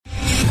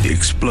The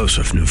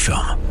explosive new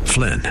film,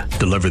 Flynn,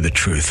 deliver the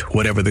truth,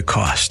 whatever the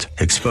cost,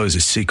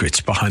 exposes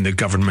secrets behind the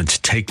government's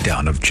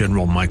takedown of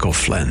General Michael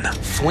Flynn.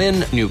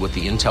 Flynn knew what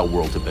the intel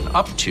world had been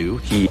up to.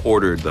 He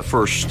ordered the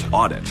first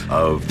audit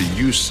of the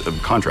use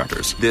of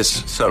contractors.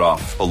 This set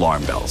off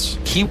alarm bells.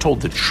 He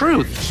told the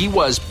truth. He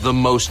was the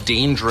most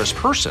dangerous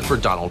person for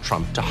Donald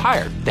Trump to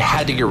hire. They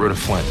had to get rid of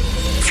Flynn.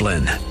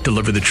 Flynn,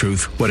 deliver the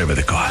truth, whatever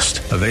the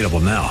cost. Available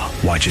now.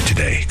 Watch it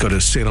today. Go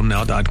to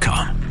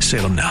salemnow.com.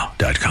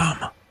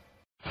 salemnow.com.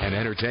 And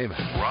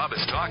entertainment. Rob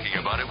is talking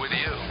about it with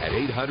you. At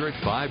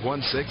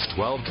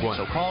 800-516-1220.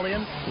 So call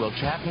in, we'll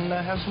chat and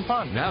have some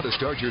fun. Now to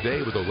start your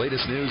day with the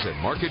latest news and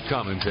market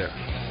commentary.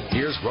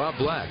 Here's Rob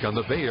Black on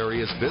the Bay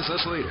Area's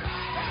business leader,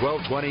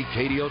 1220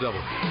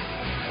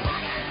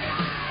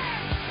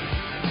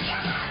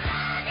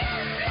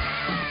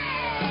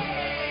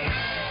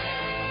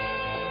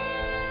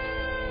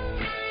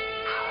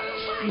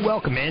 KDOW.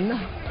 Welcome in.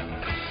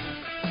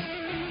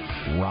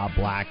 Rob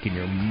Black and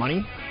your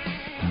money.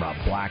 Rob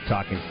Black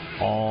talking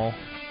all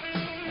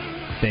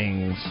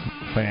things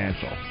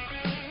financial.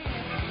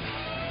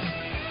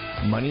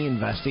 Money,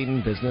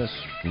 investing, business,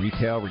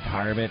 retail,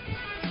 retirement,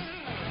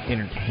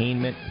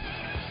 entertainment.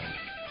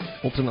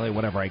 Ultimately,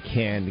 whatever I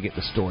can to get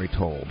the story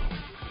told.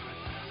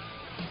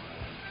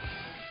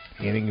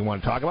 Anything you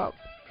want to talk about?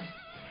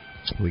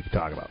 We can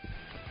talk about.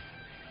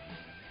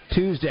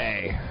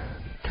 Tuesday,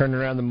 turning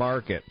around the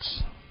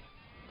markets.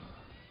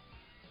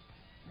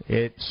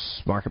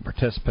 Its market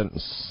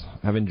participants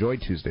have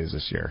enjoyed Tuesdays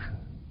this year.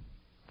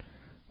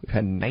 We've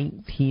had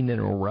 19 in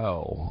a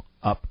row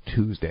up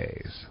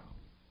Tuesdays.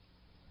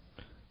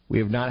 We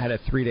have not had a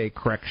 3-day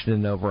correction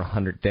in over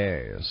 100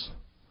 days.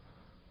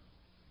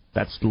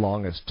 That's the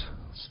longest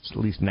since at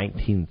least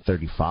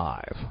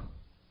 1935.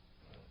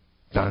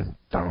 Dun,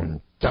 dun,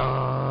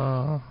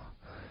 dun.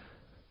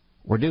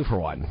 We're due for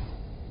one.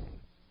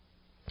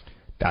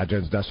 Dow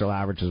Jones Industrial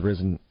Average has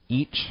risen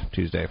each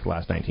Tuesday for the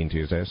last 19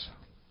 Tuesdays.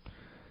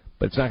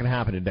 But it's not going to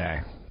happen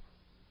today.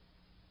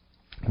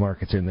 The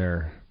market's in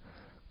their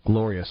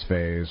glorious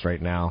phase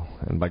right now.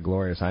 And by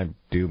glorious, I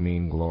do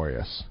mean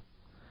glorious.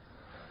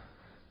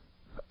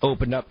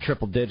 Opened up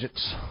triple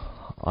digits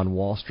on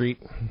Wall Street.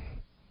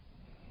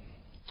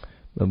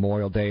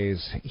 Memorial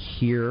Day's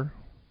here.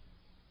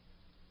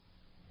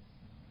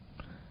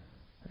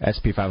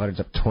 S&P 500's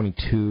up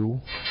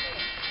 22.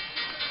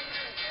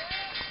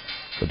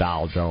 The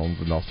Dow Jones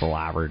Industrial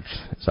Average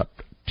is up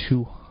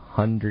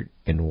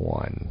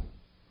 201.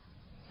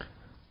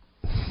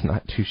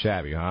 Not too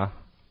shabby, huh?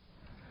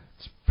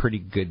 It's a pretty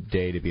good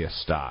day to be a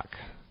stock.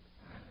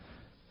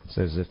 It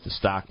says if the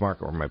stock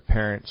market were my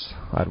parents,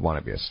 I'd want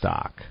to be a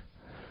stock.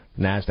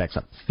 NASDAQ's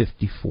up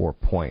 54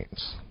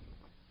 points.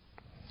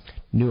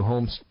 New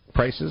home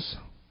prices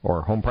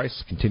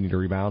continue to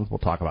rebound. We'll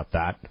talk about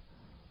that.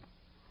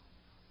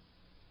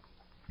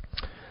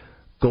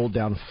 Gold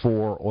down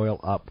 4, oil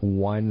up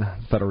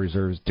 1. Federal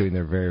Reserve is doing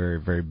their very,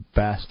 very, very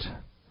best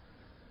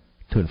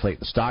to inflate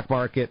the stock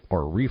market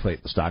or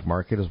reflate the stock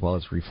market as well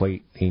as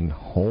reflating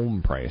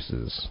home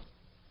prices.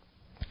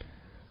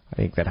 I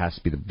think that has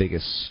to be the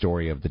biggest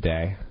story of the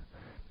day.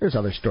 There's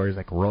other stories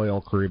like Royal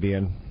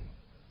Caribbean.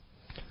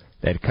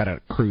 They had cut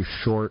a cruise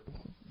short.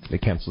 They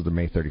canceled their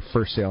May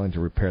 31st sailing to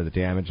repair the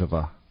damage of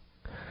a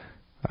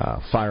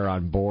fire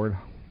on board.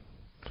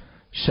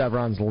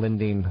 Chevron's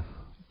lending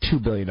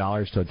 $2 billion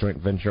to a joint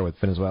venture with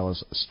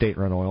Venezuela's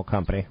state-run oil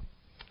company.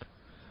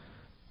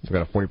 They've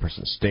got a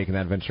 40% stake in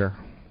that venture.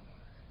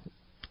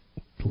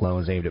 The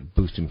loan is aimed at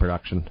boosting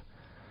production.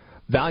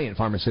 Valiant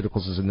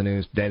Pharmaceuticals is in the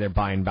news today. They're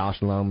buying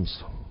Bausch &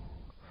 Lomb's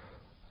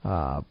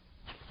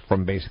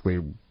from basically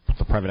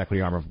the private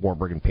equity arm of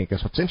Warburg and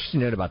Pincus. What's interesting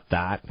to note about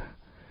that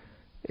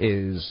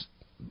is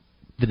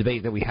the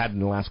debate that we had in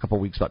the last couple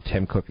of weeks about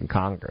Tim Cook in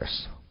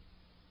Congress.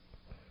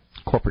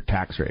 Corporate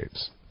tax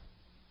rates.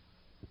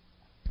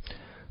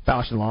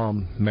 Bausch &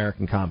 Lomb,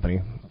 American company,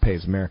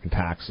 pays American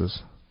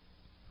taxes.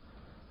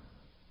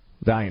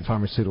 Valiant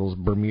Pharmaceuticals,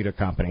 Bermuda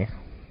company,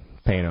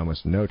 paying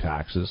almost no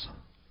taxes.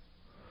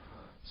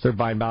 So they're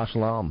buying Bausch &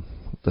 Lomb.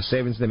 The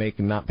savings they make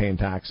in not paying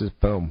taxes,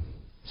 boom,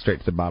 straight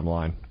to the bottom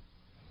line.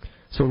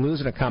 So we're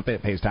losing a company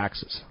that pays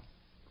taxes.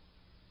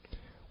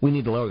 We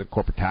need to lower the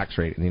corporate tax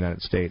rate in the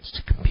United States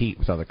to compete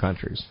with other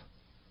countries,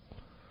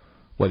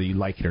 whether you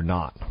like it or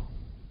not.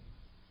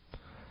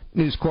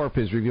 News Corp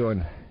is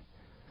reviewing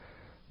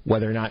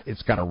whether or not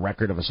it's got a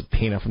record of a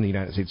subpoena from the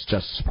United States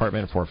Justice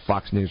Department for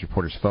Fox News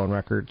reporters' phone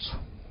records.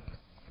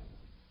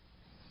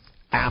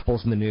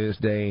 Apple's in the news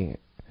today.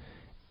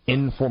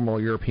 Informal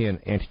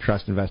European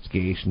antitrust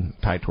investigation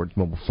tied towards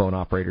mobile phone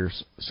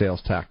operators'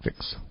 sales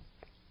tactics.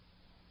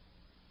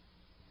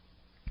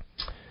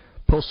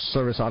 Postal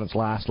Service on its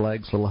last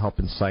legs, little help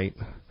in sight.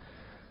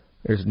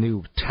 There's a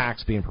new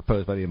tax being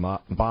proposed by the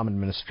Obama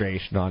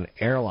administration on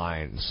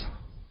airlines,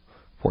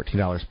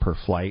 $14 per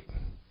flight.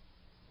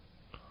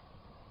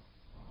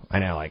 I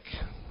know,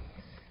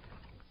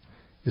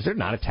 is there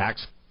not a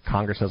tax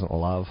Congress doesn't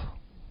love?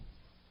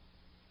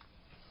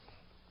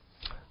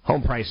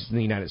 Home prices in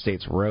the United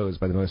States rose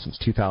by the most since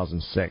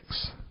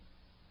 2006.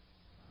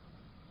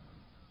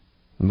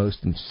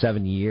 most in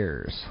 7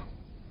 years.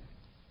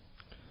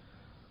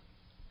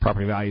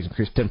 Property values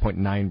increased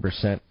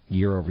 10.9%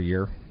 year over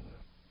year.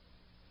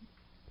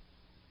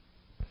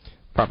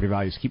 Property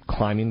values keep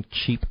climbing.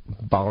 Cheap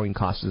borrowing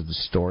costs is the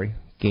story.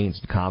 Gains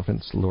in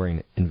confidence,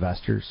 luring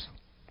investors,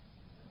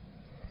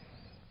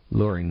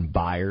 luring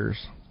buyers.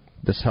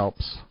 This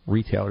helps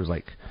retailers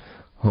like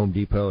Home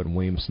Depot and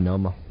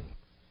Williams-Sonoma.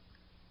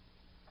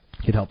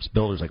 It helps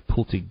builders like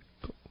Pulte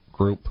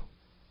Group.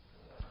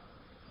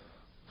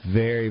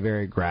 Very,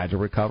 very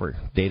gradual recovery.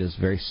 Data is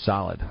very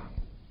solid.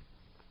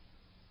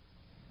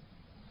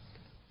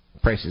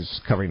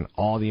 Prices covering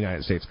all the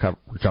United States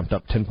jumped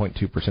up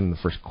 10.2% in the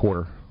first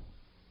quarter.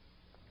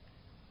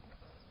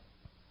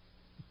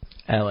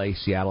 LA,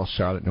 Seattle,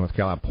 Charlotte, North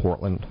Carolina,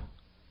 Portland,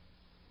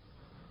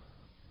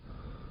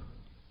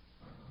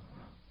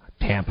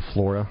 Tampa,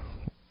 Florida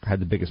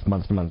had the biggest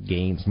month-to-month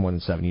gains in more than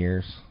 7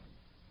 years.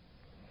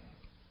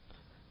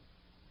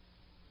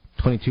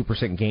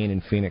 22% gain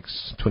in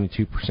Phoenix,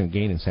 22%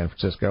 gain in San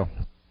Francisco.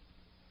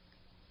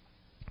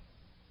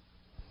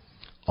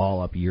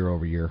 All up year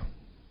over year.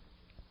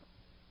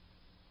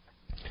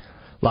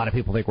 A lot of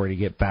people think we're going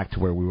to get back to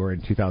where we were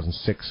in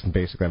 2006 and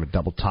basically have a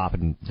double top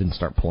and then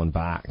start pulling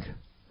back.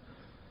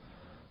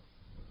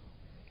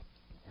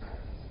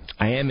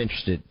 I am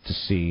interested to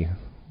see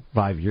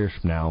 5 years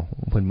from now,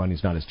 when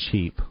money's not as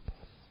cheap,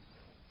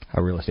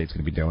 how real estate's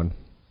going to be doing.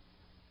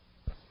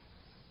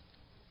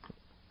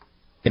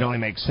 It only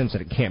makes sense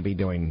that it can't be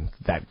doing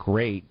that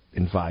great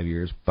in 5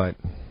 years, but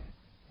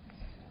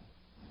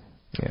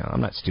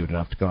I'm not stupid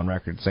enough to go on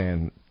record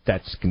saying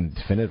that's going to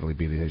definitively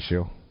be the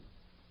issue.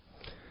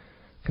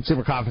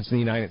 Consumer confidence in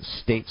the United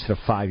States hit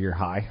a 5-year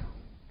high.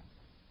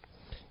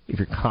 If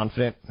you're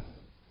confident,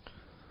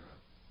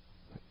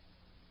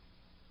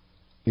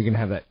 you're going to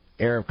have that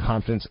air of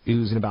confidence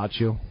oozing about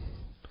you.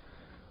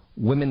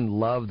 Women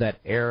love that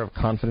air of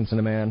confidence in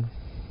a man.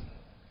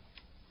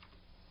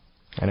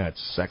 I know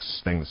it's a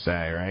sexist thing to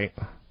say, right?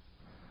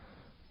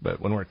 But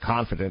when we're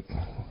confident,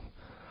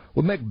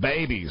 we make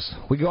babies.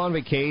 We go on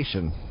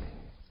vacation.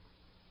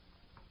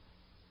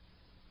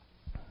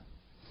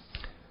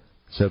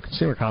 So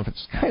consumer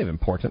confidence is kind of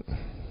important.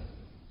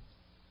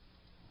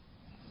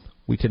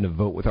 We tend to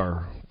vote with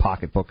our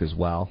pocketbook as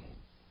well.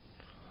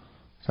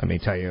 So I may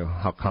tell you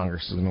how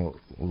Congress is going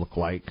to look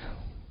like.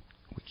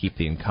 We keep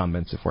the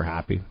incumbents if we're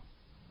happy.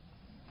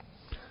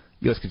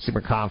 U.S. consumer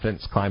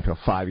confidence climbed to a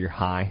 5-year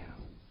high.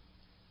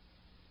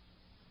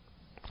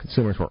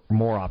 Consumers were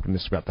more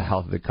optimistic about the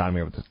health of the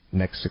economy over the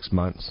next 6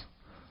 months.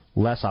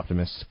 Less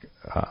optimistic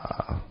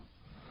about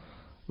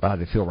how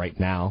they feel right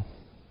now.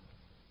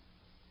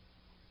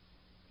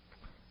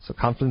 So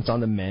confidence on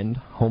the mend.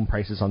 Home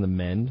prices on the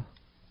mend.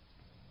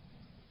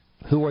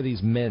 Who are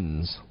these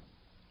men's?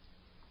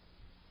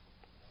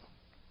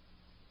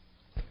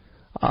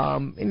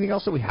 Anything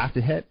else that we have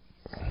to hit?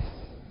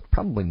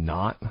 Probably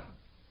not.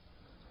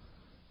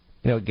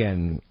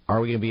 Again,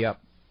 are we going to be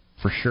up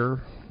for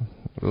sure?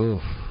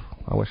 Oof,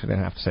 I wish I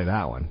didn't have to say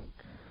that one.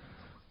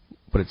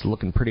 But it's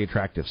looking pretty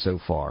attractive so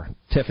far.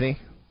 Tiffany,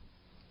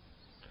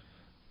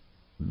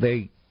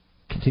 they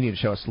continue to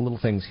show us little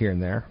things here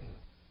and there.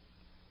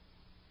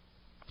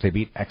 They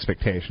beat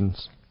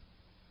expectations.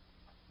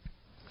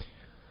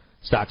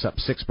 Stock's up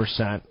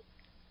 6%.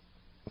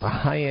 The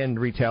high-end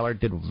retailer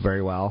did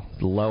very well.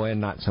 The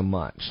low-end, not so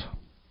much.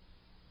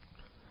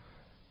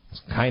 It's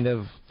kind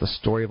of the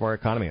story of our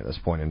economy at this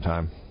point in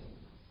time.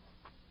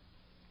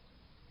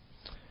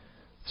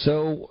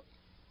 So,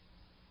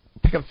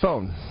 pick up the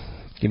phone.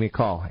 Give me a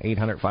call.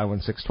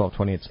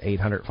 800-516-1220. It's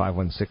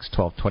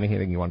 800-516-1220.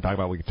 Anything you want to talk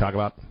about, we can talk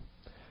about.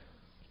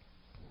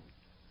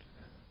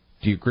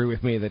 Do you agree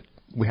with me that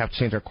we have to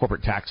change our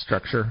corporate tax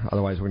structure?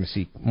 Otherwise, we're going to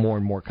see more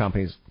and more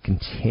companies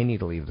continue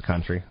to leave the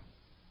country.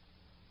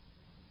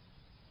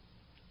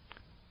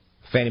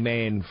 Fannie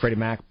Mae and Freddie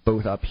Mac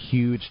both up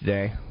huge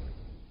today.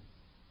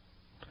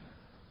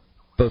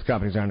 Both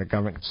companies are under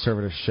government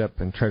conservatorship,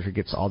 and Treasury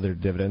gets all their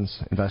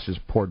dividends. Investors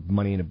poured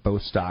money into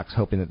both stocks,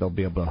 hoping that they'll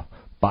be able to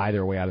buy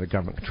their way out of the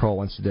government control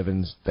once the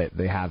dividends that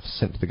they have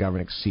sent to the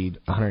government exceed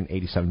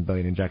 $187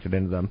 billion injected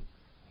into them.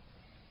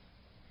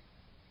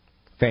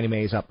 Fannie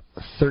Mae's up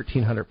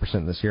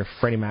 1,300% this year.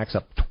 Freddie Mac's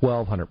up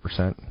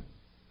 1,200%.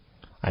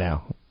 I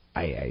know.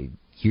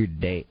 Year to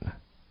date.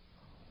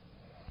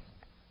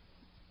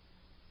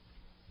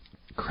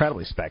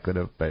 Incredibly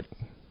speculative, but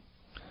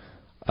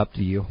up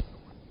to you.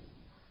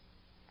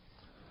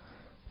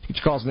 Get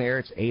your calls in the air.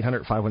 It's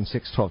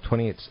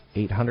 800-516-1220. It's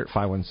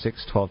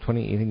 800-516-1220.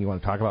 Anything you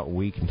want to talk about,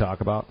 we can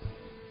talk about.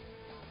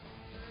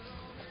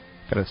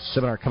 Got a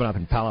seminar coming up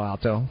in Palo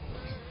Alto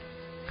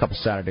a couple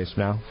Saturdays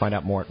from now. Find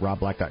out more at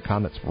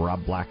robblack.com. That's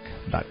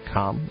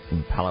robblack.com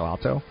in Palo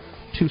Alto.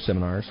 2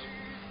 seminars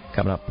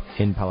coming up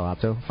in Palo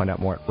Alto. Find out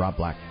more at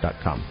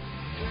robblack.com.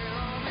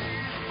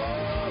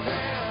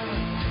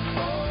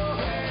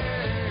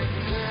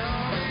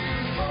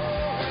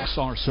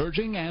 Are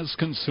surging as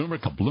consumer.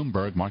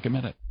 Bloomberg Market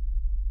Minute.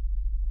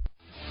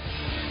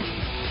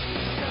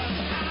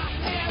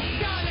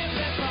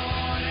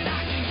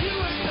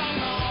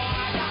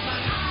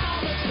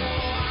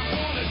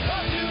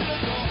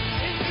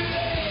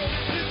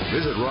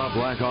 Visit Rob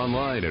Black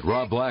online at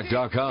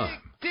robblack.com.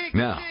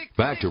 Now,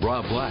 back to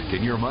Rob Black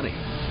and Your Money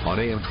on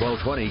AM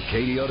 1220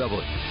 KDOW.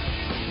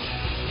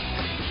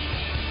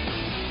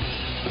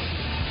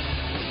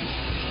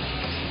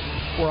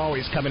 We're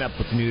always coming up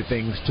with new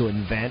things to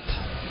invent.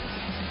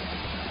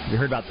 You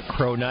heard about the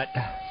cronut?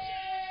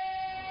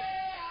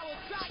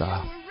 It's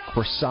a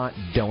croissant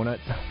donut.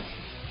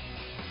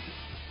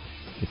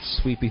 It's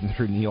sweeping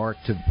through New York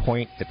to the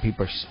point that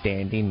people are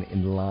standing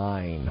in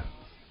line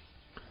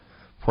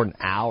for an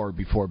hour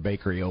before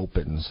bakery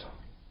opens.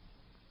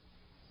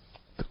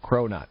 The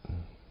cronut,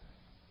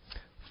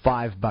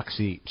 $5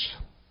 each.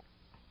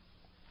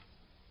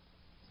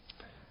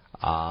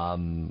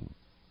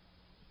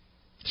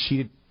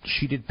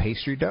 Sheeted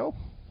pastry dough,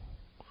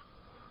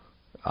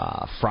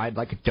 fried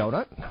like a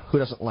donut. Who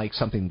doesn't like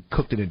something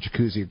cooked in a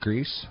jacuzzi of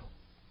grease?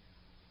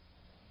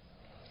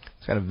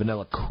 It's got a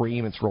vanilla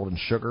cream. It's rolled in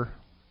sugar.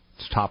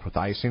 It's topped with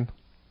icing.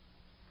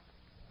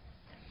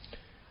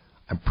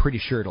 I'm pretty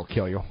sure it'll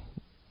kill you.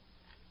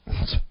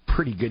 It's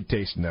pretty good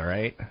tasting, though,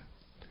 right?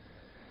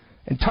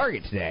 And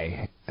Target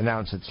today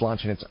announced it's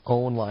launching its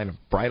own line of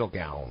bridal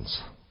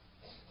gowns.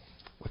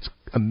 What's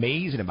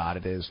amazing about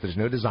it is there's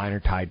no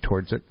designer tied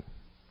towards it.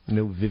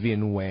 No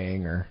Vivian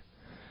Wang or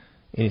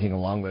anything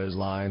along those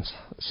lines.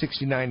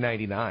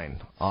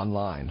 $69.99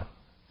 online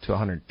to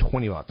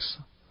 $120.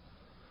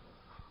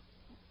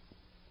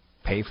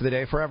 Pay for the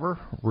day forever?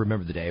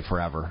 Remember the day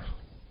forever.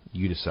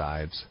 You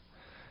decides.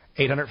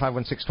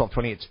 800-516-1220.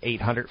 It's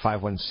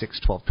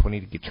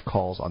 800-516-1220 to get your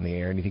calls on the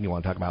air. Anything you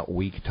want to talk about,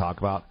 we can talk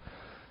about.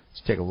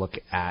 Let's take a look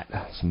at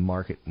some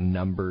market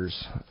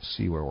numbers,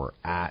 see where we're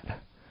at.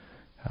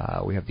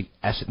 We have the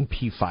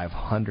S&P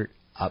 500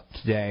 up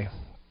today,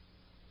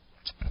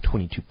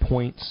 22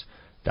 points.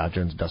 Dow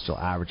Jones Industrial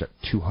Average up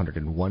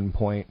 201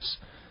 points.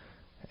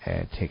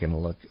 And taking a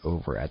look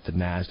over at the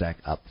NASDAQ,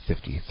 up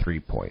 53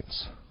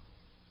 points.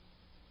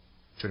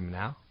 Joining me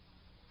now,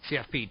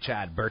 CFP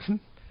Chad Burton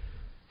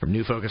from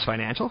New Focus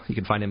Financial. You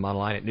can find him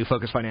online at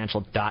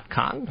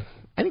newfocusfinancial.com.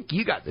 I think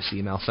you got this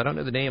email, so I don't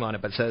know the name on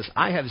it, but it says,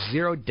 I have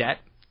zero debt.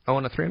 I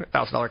own a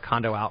 $300,000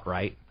 condo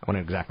outright. I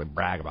wouldn't exactly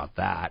brag about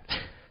that.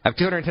 I have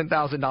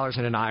 $210,000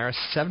 in an IRA,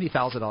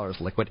 $70,000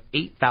 liquid,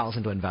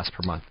 $8,000 to invest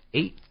per month.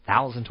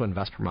 $8,000 to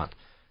invest per month.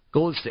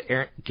 Goal is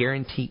to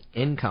guarantee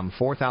income,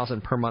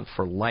 $4,000 per month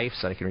for life,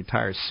 so I can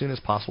retire as soon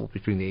as possible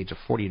between the age of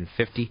 40 and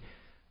 50.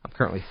 I'm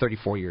currently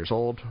 34 years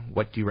old.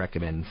 What do you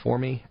recommend for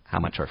me? How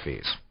much are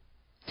fees?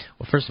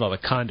 Well, first of all, the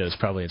condo is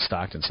probably in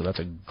Stockton, so that's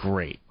a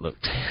great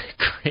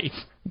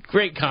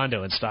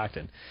condo in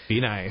Stockton.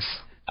 Be nice.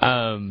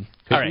 All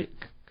right.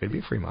 Could be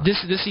a free month.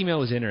 This email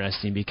was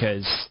interesting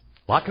because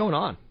a lot going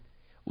on.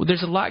 Well,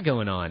 there's a lot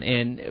going on,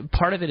 and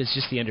part of it is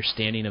just the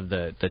understanding of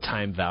the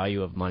time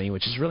value of money,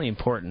 which is really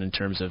important in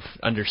terms of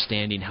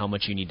understanding how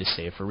much you need to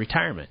save for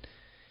retirement.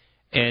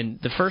 And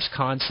the first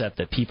concept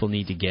that people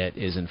need to get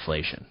is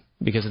inflation.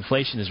 Because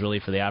inflation is really,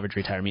 for the average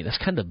retiree, that's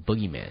kind of the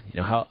boogeyman.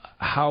 You know,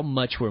 how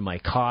much were my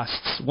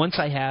costs? Once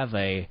I have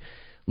a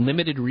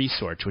limited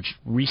resource, which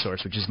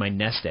is my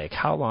nest egg,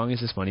 how long is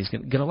this money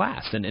going to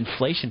last? And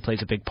inflation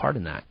plays a big part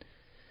in that.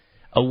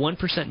 A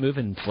 1% move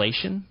in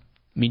inflation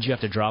means you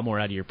have to draw more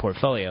out of your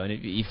portfolio. And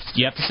if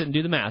you have to sit and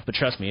do the math, but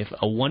trust me, if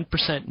a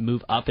 1%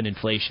 move up in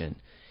inflation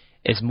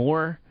is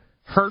more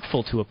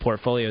hurtful to a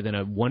portfolio than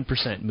a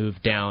 1%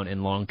 move down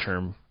in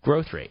long-term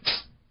growth rates.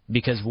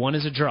 Because one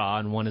is a draw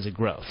and one is a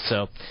growth.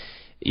 So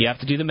you have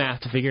to do the math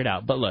to figure it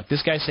out. But look,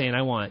 this guy's saying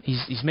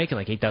he's making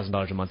like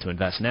 $8,000 a month to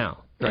invest now.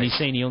 Right. And he's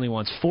saying he only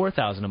wants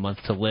 $4,000 a month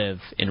to live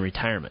in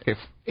retirement. If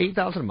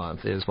 $8,000 a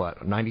month is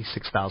what,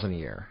 $96,000 a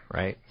year,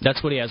 right?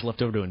 That's what he has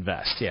left over to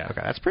invest, yeah.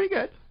 Okay, that's pretty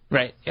good.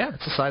 Right. Yeah,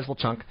 it's a sizable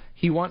chunk.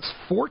 He wants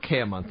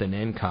 $4K a month in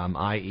income,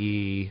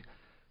 i.e.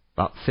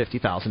 about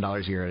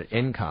 $50,000 a year in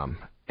income.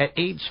 At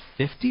age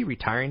 50,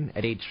 retiring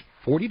at age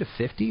 40 to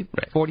 50,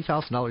 right.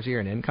 $40,000 a year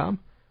in income?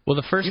 Well,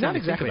 the first You're not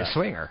exactly a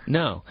swinger.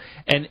 No.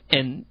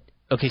 And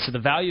okay, so the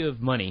value of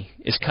money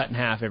is cut in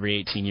half every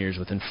 18 years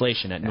with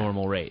inflation at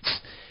normal rates.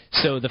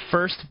 So the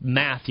first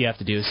math you have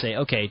to do is say,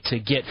 okay, to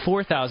get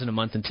 $4,000 a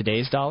month in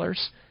today's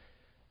dollars,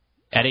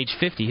 at age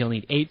 50, he'll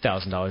need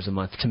 $8,000 a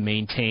month to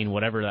maintain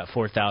whatever that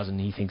 $4,000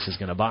 he thinks is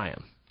going to buy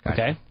him.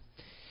 Okay?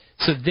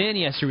 So then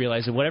he has to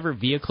realize that whatever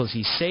vehicles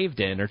he's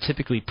saved in are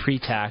typically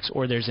pre-tax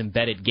or there's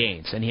embedded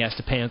gains, and he has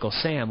to pay Uncle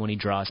Sam when he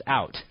draws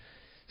out.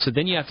 So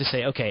then you have to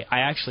say, okay, I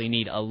actually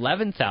need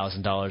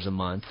 $11,000 a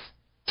month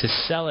to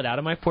sell it out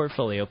of my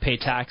portfolio, pay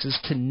taxes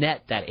to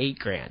net that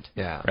 $8,000.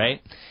 Yeah. Right?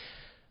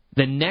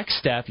 The next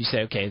step, you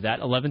say, okay,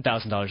 that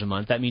 $11,000 a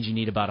month, that means you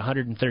need about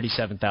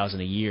 $137,000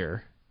 a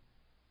year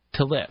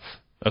to live.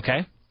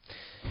 Okay?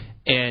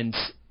 And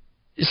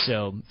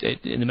so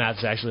in the math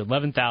is actually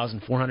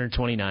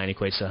 $11,429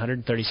 equates to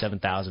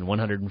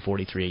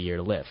 $137,143 a year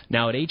to live.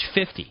 Now at age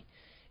 50,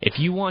 if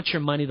you want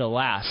your money to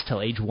last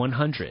till age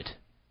 100,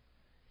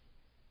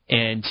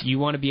 and you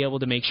want to be able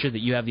to make sure that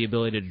you have the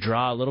ability to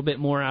draw a little bit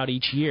more out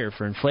each year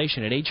for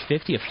inflation, at age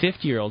 50, a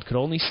 50-year-old could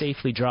only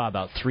safely draw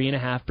about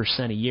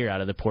 3.5% a year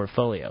out of the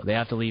portfolio. They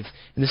have to leave,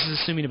 and this is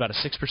assuming about a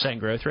 6%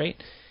 growth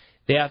rate,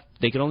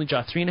 they can only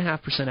draw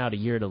 3.5% out a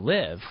year to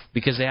live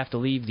because they have to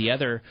leave the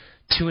other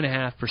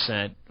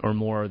 2.5% or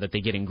more that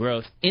they get in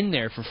growth in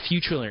there for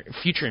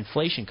future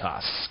inflation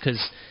costs, because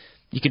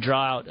you can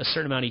draw out a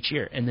certain amount each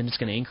year, and then it's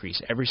going to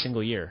increase every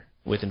single year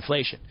with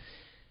inflation.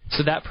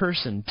 So that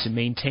person, to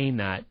maintain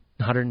that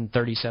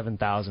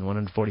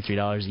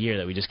 $137,143 a year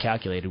that we just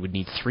calculated, would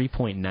need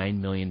 $3.9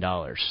 million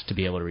to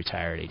be able to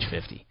retire at age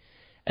 50.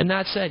 And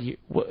that said,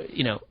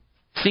 you know,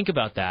 think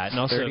about that. And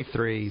also,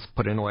 33, he's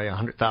putting away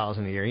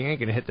 $100,000 a year. He ain't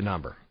going to hit the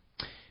number.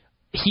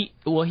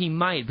 He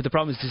might, but the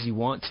problem is, does he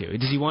want to?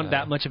 Does he want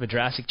that much of a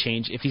drastic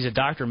change? If he's a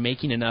doctor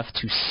making enough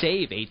to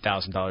save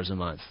 $8,000 a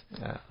month,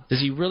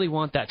 does he really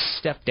want that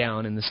step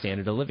down in the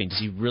standard of living? Does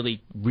he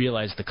really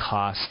realize the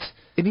cost?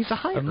 And he's a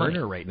high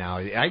earner right now.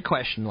 I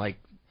question, I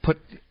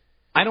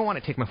don't want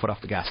to take my foot off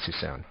the gas too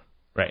soon.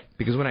 Right.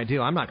 Because when I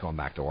do, I'm not going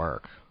back to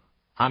work.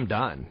 I'm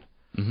done.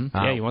 Mm-hmm.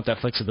 Yeah, you want that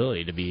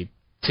flexibility to be...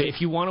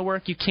 if you want to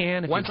work, you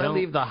can. Once I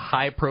leave the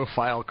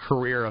high-profile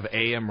career of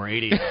AM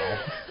radio,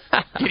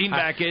 getting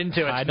back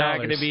into it's not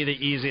going to be the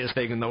easiest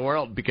thing in the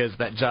world because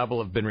that job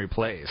will have been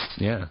replaced.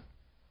 Yeah.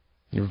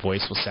 Your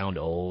voice will sound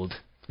old.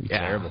 It'll be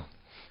terrible.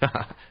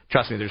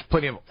 Trust me, there's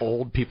plenty of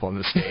old people in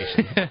the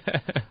station.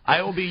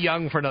 I will be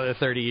young for another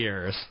 30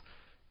 years,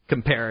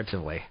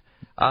 comparatively.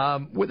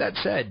 With that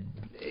said,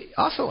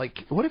 also,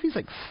 what if he's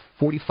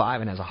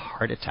 45 and has a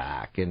heart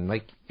attack? And,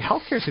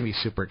 healthcare is going to be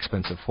super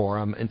expensive for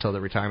him until the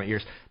retirement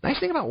years. Nice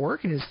thing about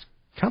working is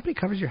company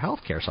covers your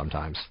healthcare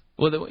sometimes.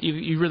 Well,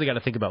 you really got to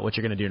think about what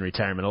you're going to do in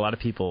retirement. A lot of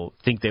people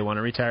think they want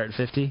to retire at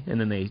 50, and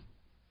then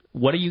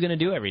what are you going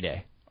to do every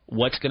day?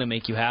 What's going to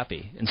make you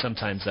happy? And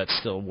sometimes that's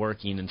still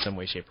working in some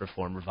way, shape, or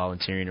form, or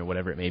volunteering, or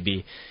whatever it may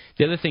be.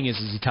 The other thing is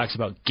he talks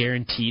about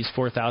guarantees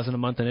 $4,000 a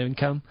month in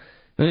income.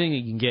 The only thing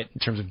you can get in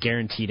terms of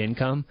guaranteed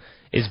income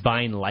is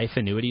buying life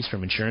annuities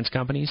from insurance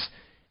companies.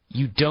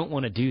 You don't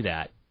want to do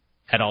that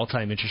at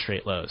all-time interest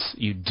rate lows.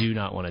 You do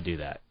not want to do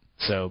that.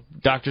 So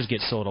doctors get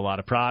sold a lot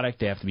of product.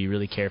 They have to be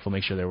really careful,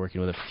 make sure they're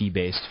working with a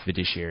fee-based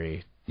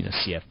fiduciary,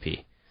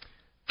 CFP.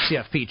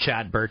 CFP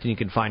Chad Burton. You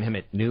can find him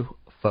at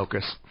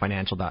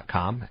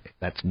newfocusfinancial.com.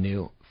 That's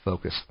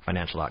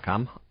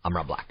newfocusfinancial.com. I'm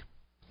Rob Black.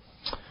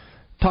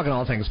 Talking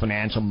all things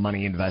financial,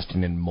 money,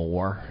 investing, and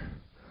more.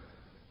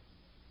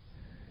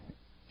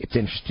 It's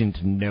interesting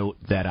to note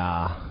that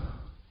a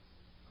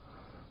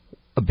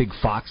big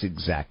Fox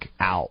exec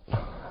out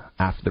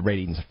after the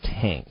ratings have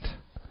tanked.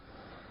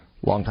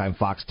 Longtime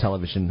Fox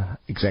television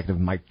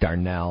executive Mike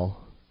Darnell,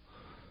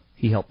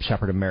 he helped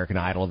shepherd American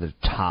Idol to the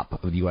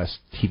top of the U.S.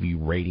 TV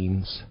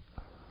ratings.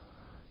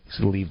 He's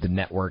going to leave the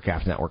network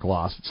after the network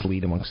lost its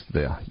lead amongst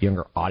the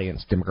younger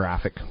audience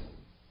demographic.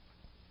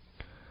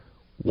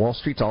 Wall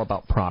Street's all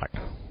about product.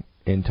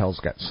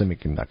 Intel's got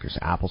semiconductors.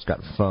 Apple's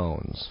got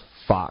phones.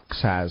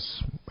 Fox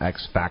has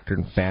X Factor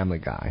and Family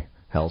Guy.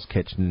 Hell's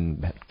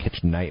Kitchen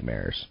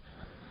Nightmares.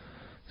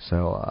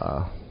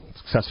 So,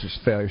 success or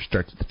failure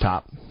starts at the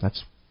top.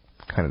 That's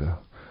kind of the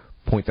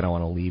point that I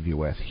want to leave you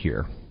with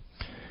here.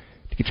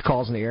 To get your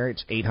calls in the air,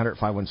 it's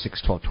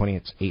 800-516-1220.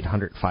 It's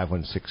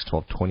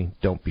 800-516-1220.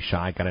 Don't be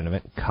shy. Got an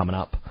event coming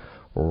up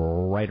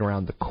right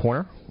around the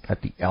corner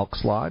at the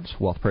Elks Lodge,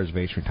 Wealth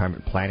Preservation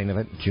Retirement Planning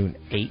event, June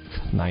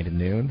 8th, 9 to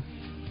noon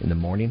in the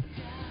morning.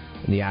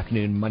 In the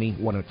afternoon, Money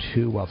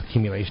 102, Wealth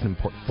Accumulation and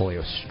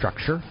Portfolio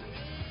Structure,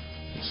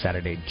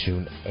 Saturday,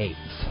 June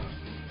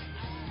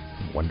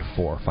 8th, 1 to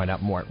 4. Find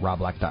out more at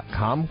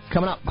robblack.com.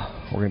 Coming up,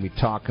 we're going to be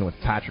talking with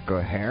Patrick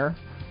O'Hare,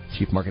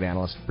 Chief Market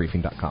Analyst at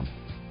Briefing.com.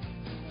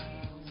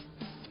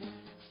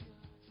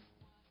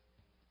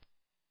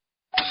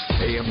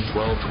 AM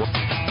 1220.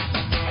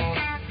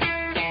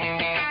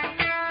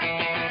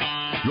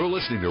 You're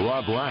listening to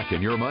Rob Black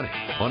and Your Money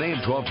on AM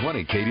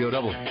 1220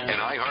 KDOW, an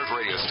iHeart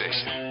radio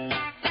station.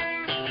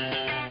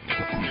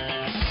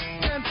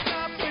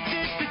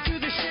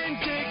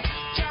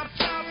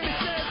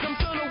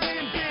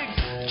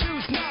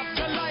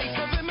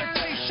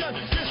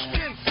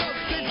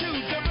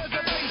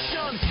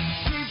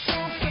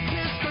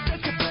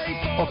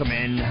 Welcome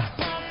in.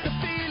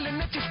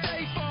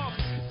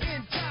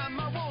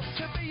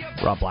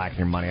 Rob Black and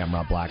Your Money. I'm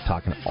Rob Black,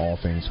 talking all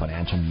things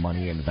financial,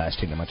 money,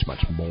 investing, and much,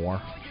 much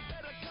more.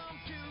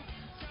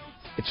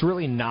 It's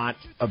really not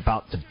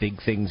about the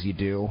big things you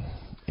do,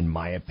 in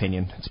my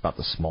opinion. It's about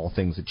the small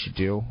things that you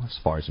do as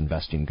far as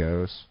investing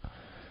goes,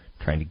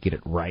 trying to get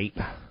it right.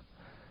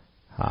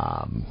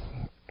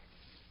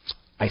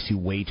 I see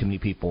way too many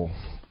people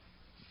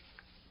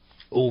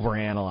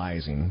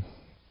overanalyzing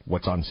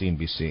what's on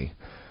CNBC.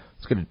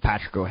 Let's go to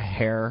Patrick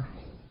O'Hare,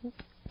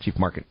 Chief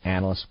Market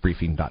Analyst,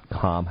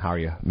 Briefing.com. How are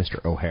you, Mr.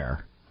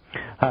 O'Hare?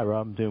 Hi,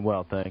 Rob. I'm doing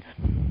well, thanks.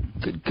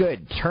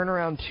 Good.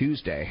 Turnaround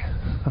Tuesday.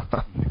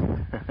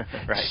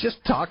 Right.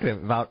 Just talking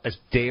about a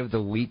day of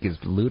the week is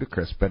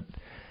ludicrous, but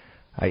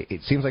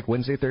it seems like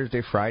Wednesday,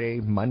 Thursday,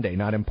 Friday, Monday,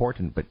 not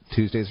important, but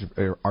Tuesdays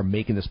are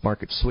making this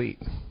market sweet.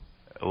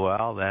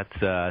 Well, that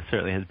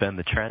certainly has been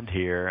the trend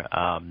here.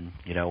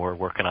 We're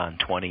working on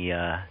 20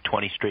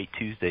 straight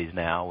Tuesdays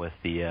now with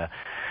the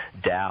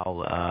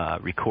Dow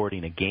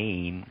recording a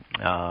gain,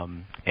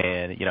 and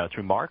it's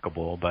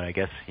remarkable. But I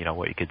guess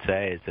what you could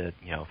say is that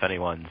if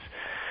anyone's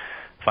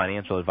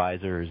financial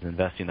advisor is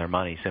investing their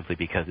money simply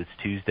because it's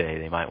Tuesday,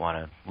 they might want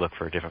to look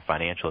for a different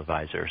financial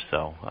advisor.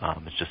 So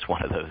it's just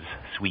one of those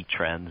sweet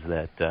trends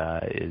that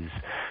is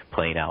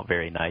playing out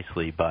very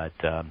nicely. But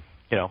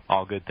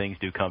all good things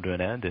do come to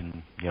an end,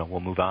 and we'll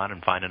move on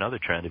and find another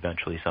trend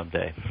eventually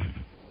someday.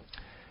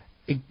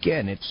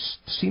 Again, it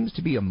seems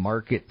to be a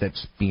market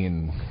that's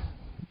being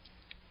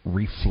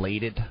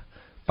reflated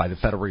by the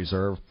Federal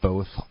Reserve,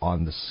 both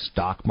on the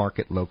stock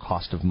market, low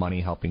cost of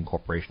money helping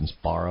corporations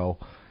borrow,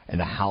 and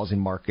the housing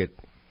market,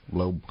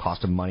 low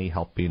cost of money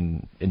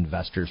helping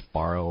investors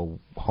borrow,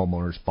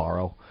 homeowners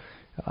borrow.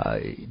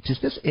 Does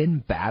this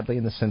end badly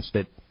in the sense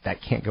that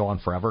can't go on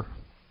forever?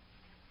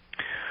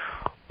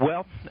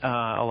 Well,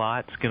 a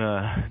lot's going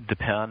to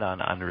depend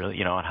on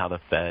really, on how the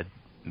Fed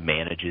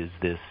manages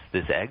this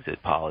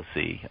exit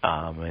policy.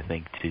 I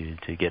think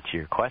to get to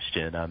your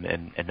question,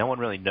 and no one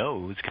really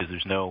knows because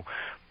there's no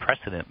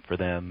precedent for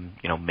them,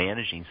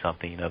 managing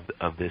something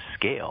of this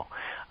scale.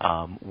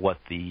 What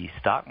the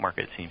stock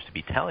market seems to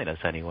be telling us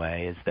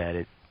anyway is that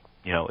it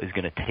is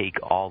going to take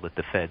all that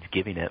the Fed's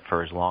giving it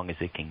for as long as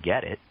it can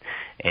get it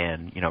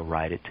and,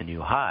 ride it to new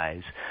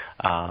highs.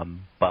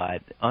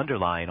 But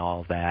underlying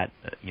all of that,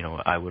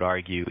 I would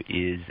argue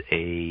is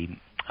a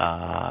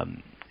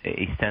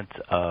sense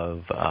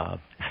of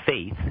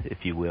faith, if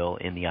you will,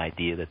 in the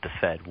idea that the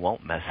Fed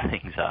won't mess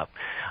things up.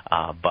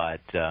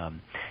 But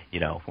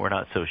we're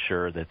not so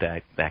sure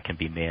that can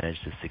be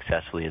managed as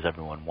successfully as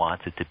everyone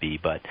wants it to be.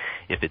 But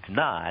if it's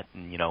not,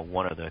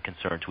 one of the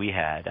concerns we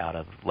had out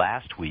of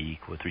last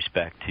week with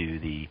respect to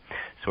the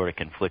sort of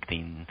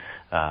conflicting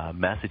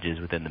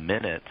messages within the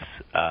minutes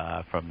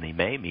from the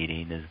May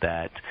meeting is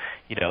that,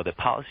 the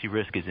policy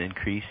risk is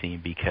increasing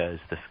because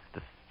the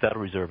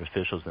Federal Reserve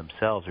officials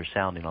themselves are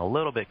sounding a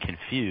little bit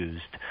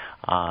confused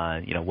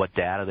on, what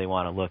data they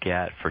want to look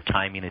at for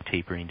timing a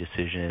tapering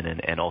decision,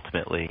 and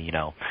ultimately,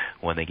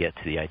 when they get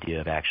to the idea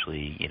of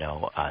actually,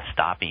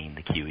 stopping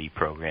the QE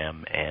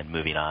program and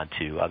moving on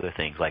to other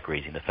things like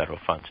raising the federal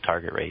funds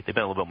target rate. They've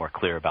been a little bit more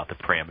clear about the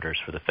parameters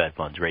for the Fed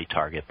funds rate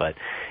target, but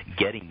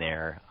getting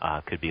there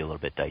could be a little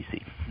bit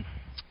dicey.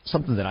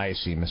 Something that I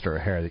see, Mr.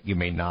 O'Hare, that you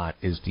may not,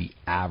 is the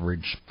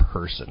average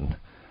person.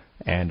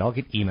 And I'll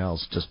get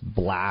emails just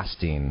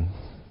blasting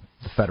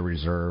the Federal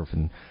Reserve,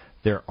 and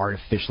they're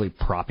artificially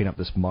propping up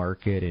this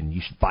market, and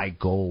you should buy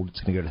gold.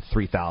 It's going to go to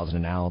 $3,000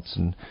 an ounce,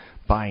 and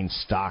buying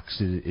stocks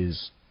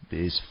is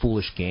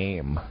foolish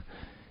game.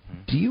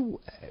 Do you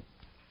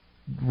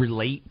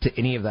relate to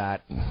any of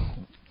that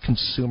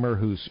consumer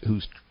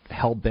who's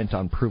hell-bent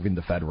on proving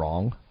the Fed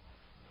wrong?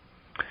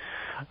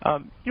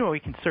 We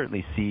can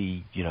certainly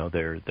see,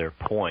 their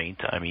point.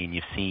 I mean,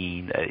 you've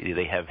seen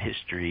they have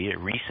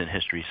recent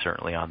history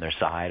certainly on their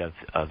side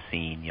of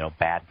seeing,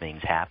 bad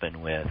things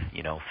happen with,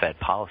 Fed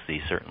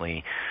policy,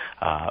 certainly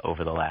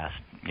over the last,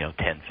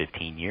 10,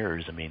 15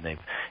 years. I mean, they've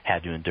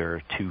had to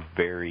endure two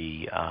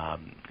very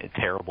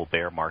terrible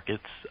bear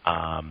markets,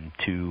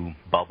 two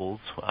bubbles,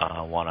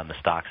 one on the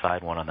stock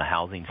side, one on the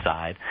housing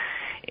side.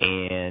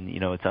 And,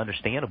 it's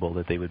understandable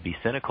that they would be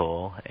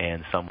cynical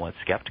and somewhat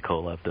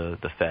skeptical of the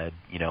Fed,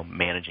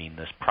 managing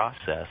this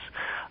process.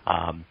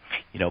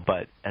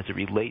 But as it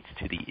relates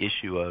to the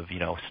issue of,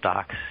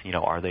 stocks,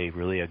 are they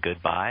really a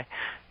good buy?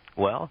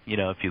 Well,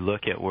 if you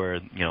look at where,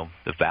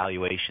 the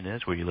valuation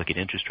is, where you look at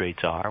interest rates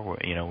are,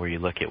 where you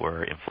look at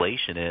where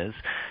inflation is,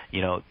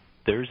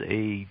 there's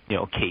a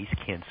case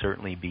can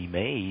certainly be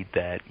made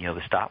that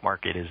the stock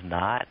market is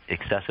not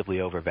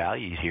excessively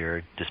overvalued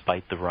here,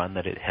 despite the run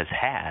that it has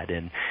had,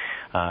 and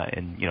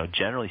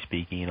generally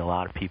speaking, a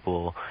lot of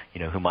people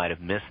who might have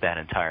missed that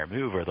entire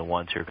move are the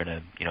ones who are going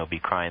to be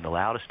crying the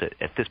loudest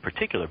at this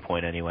particular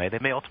point anyway. They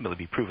may ultimately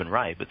be proven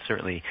right, but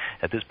certainly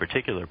at this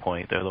particular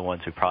point, they're the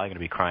ones who are probably going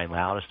to be crying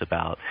loudest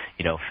about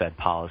Fed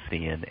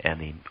policy and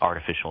the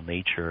artificial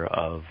nature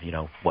of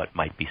what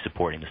might be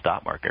supporting the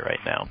stock market right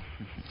now.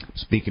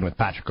 Speaking with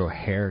Patrick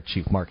O'Hare,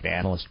 Chief Market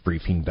Analyst,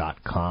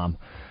 Briefing.com.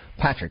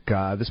 Patrick,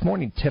 this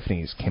morning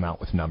Tiffany's came out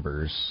with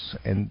numbers,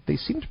 and they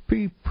seem to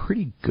be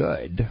pretty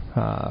good.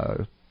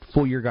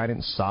 Full-year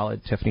guidance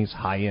solid. Tiffany's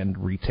high-end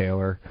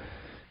retailer.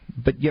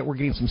 But yet we're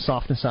getting some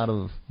softness out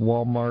of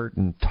Walmart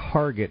and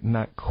Target,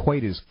 not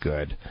quite as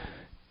good.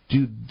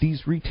 Do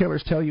these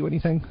retailers tell you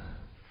anything?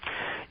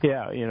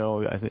 Yeah,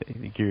 I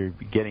think you're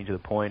getting to the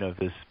point of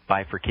this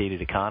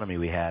bifurcated economy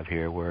we have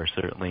here, where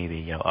certainly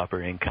the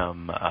upper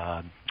income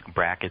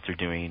brackets are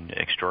doing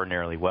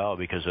extraordinarily well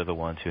because they're the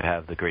ones who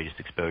have the greatest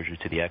exposure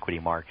to the equity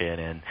market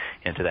and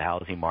to the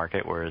housing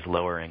market, whereas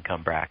lower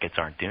income brackets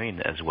aren't doing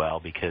as well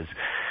because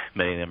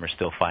many of them are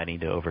still fighting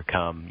to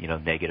overcome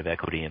negative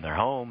equity in their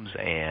homes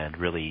and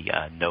really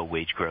no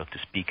wage growth to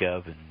speak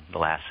of in the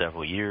last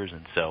several years.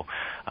 And so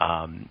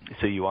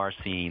you are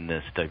seeing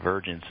this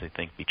divergence, I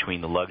think, between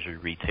the luxury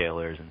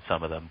retailers and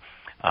some of them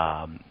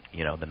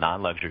the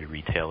non-luxury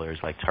retailers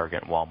like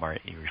Target and Walmart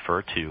you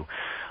refer to.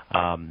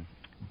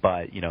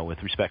 But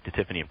with respect to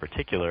Tiffany in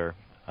particular,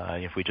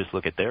 If we just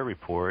look at their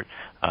report,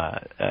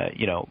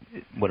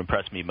 what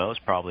impressed me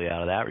most probably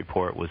out of that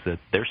report was that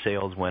their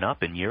sales went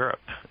up in Europe,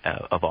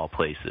 of all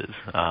places,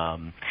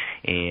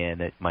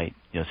 and it might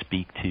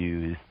speak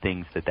to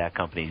things that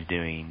company is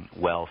doing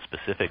well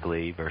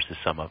specifically versus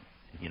some of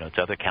its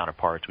other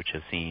counterparts, which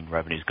have seen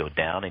revenues go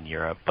down in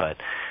Europe. But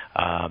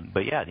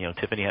yeah,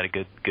 Tiffany had a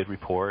good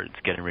report.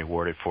 It's getting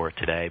rewarded for it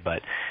today.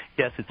 But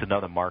yes, it's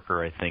another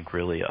marker, I think,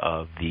 really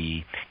of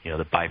the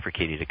the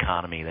bifurcated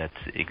economy that's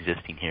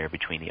existing here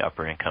between the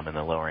upper income and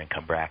the lower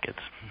income brackets.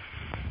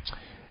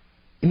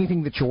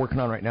 Anything that you're working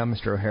on right now,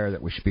 Mr. O'Hare,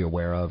 that we should be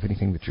aware of?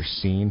 Anything that you're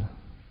seeing?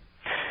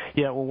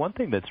 Yeah, well, one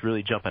thing that's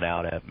really jumping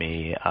out at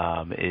me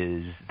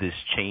is this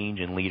change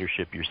in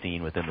leadership you're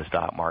seeing within the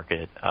stock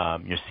market.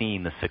 You're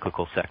seeing the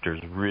cyclical sectors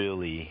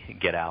really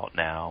get out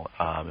now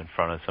in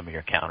front of some of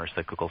your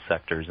counter-cyclical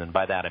sectors, and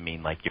by that I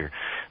mean like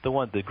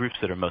the groups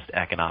that are most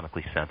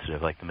economically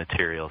sensitive, like the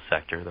materials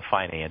sector, the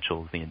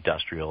financials, the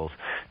industrials.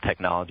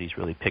 Technology's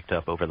really picked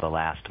up over the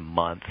last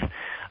month,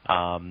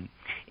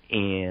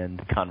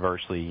 and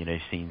conversely,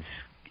 you've seen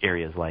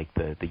areas like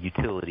the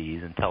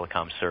utilities and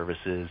telecom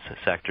services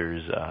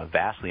sectors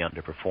vastly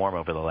underperform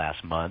over the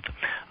last month,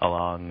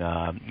 along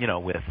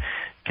with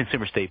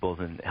consumer staples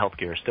and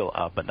healthcare still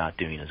up but not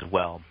doing as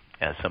well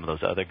as some of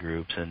those other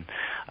groups. And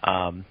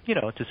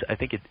I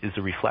think it is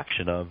a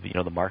reflection of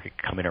the market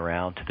coming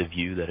around to the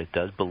view that it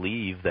does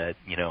believe that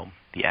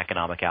the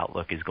economic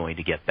outlook is going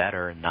to get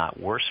better and not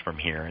worse from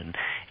here.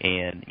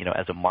 And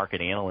as a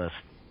market analyst,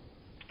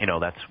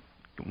 that's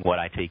what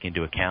I take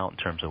into account in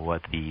terms of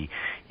what the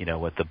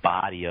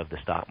body of the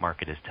stock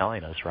market is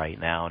telling us right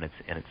now, and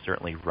it's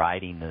certainly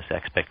riding this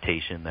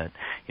expectation that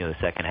the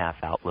second half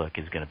outlook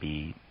is going to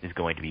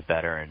be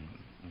better, and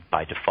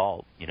by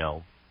default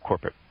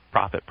corporate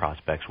profit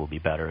prospects will be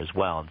better as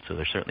well. And so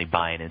they're certainly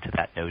buying into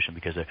that notion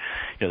because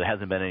there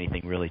hasn't been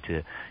anything really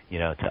to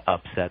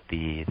upset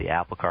the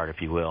apple cart,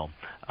 if you will,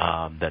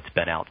 that's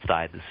been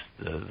outside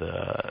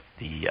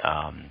the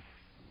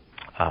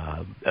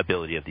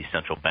ability of these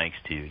central banks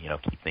to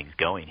keep things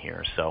going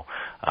here. So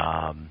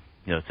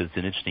it's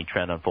an interesting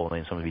trend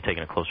unfolding. So I'm going to be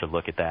taking a closer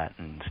look at that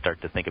and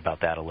start to think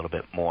about that a little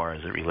bit more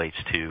as it relates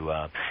to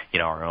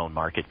our own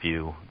market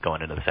view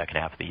going into the second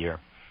half of the year.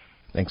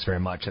 Thanks very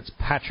much. That's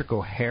Patrick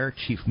O'Hare,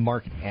 Chief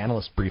Market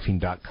Analyst,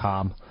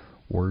 Briefing.com.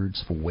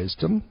 Words for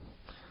wisdom.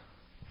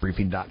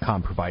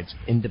 Briefing.com provides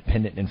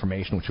independent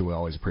information, which we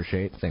always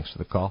appreciate. Thanks for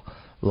the call.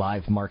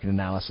 Live market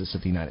analysis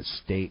of the United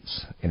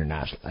States,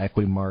 international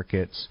equity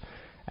markets.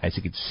 As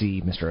you can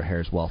see, Mr. O'Hare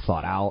is well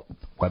thought out.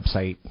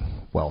 Website,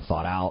 well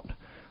thought out.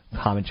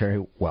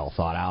 Commentary, well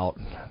thought out.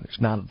 There's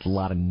not a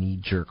lot of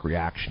knee-jerk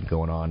reaction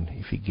going on,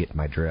 if you get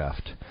my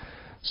drift.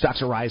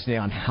 Stocks are rising today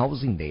on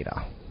housing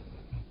data.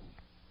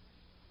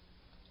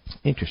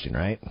 Interesting,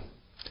 right?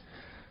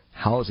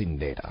 Housing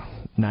data.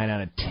 9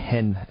 out of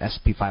 10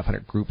 S&P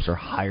 500 groups are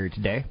higher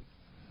today.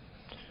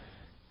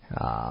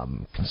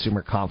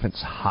 Consumer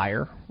confidence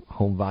higher.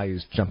 Home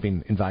values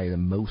jumping in value the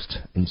most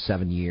in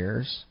 7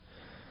 years.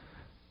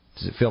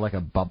 Does it feel like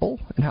a bubble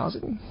in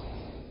housing?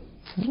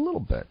 A little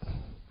bit.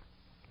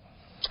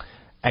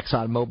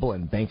 ExxonMobil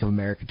and Bank of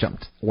America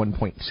jumped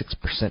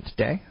 1.6%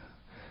 today.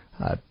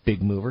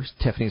 Big movers.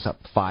 Tiffany's up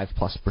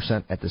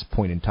 5+% at this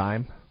point in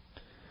time.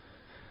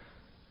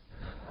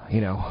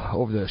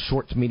 Over the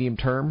short to medium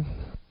term,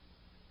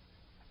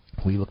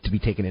 we look to be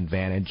taking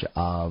advantage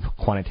of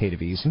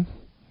quantitative easing.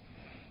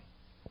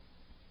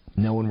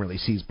 No one really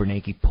sees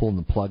Bernanke pulling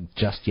the plug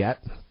just yet.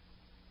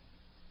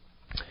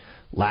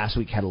 Last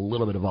week had a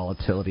little bit of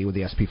volatility with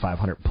the S&P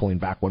 500 pulling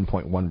back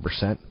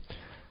 1.1%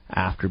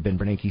 after Ben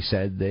Bernanke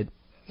said that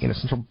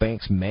central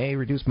banks may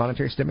reduce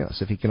monetary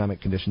stimulus if economic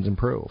conditions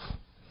improve.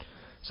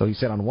 So he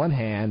said on one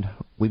hand,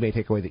 we may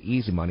take away the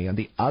easy money. On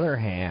the other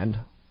hand,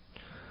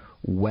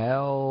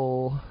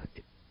 well,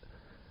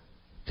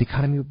 the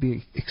economy would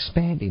be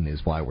expanding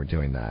is why we're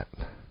doing that.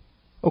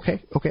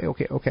 Okay.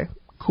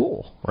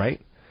 Cool,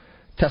 right?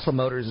 Tesla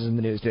Motors is in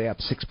the news today, up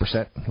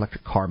 6%,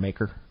 electric car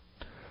maker.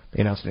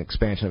 They announced an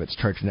expansion of its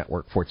charging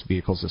network for its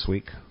vehicles this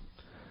week.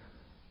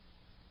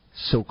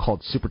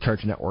 So-called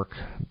supercharger network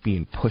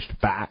being pushed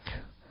back.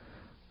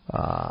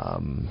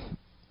 The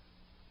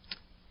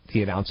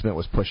announcement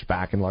was pushed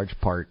back in large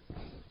part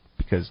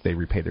because they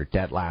repaid their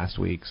debt last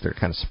week, so they're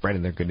kind of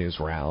spreading their good news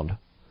around.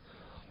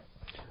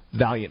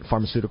 Valiant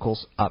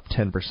Pharmaceuticals up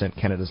 10%,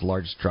 Canada's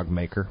largest drug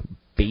maker,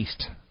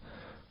 based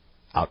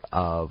out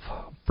of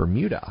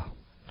Bermuda,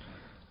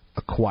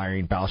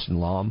 acquiring Bausch &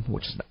 Lomb,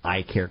 which is an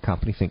eye care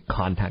company, think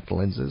contact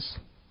lenses.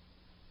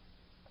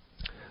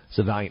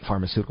 So Valiant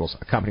Pharmaceuticals,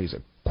 a company is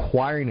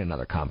acquiring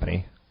another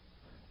company,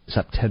 is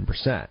up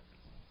 10%.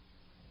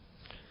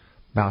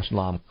 Bausch &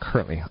 Lomb,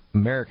 currently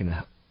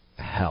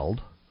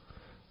American-held,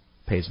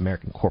 pays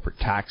American corporate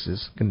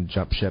taxes, going to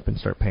jump ship and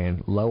start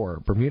paying lower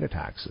Bermuda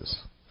taxes.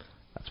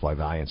 That's why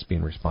Valiant's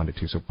being responded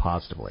to so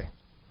positively.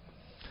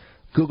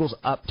 Google's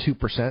up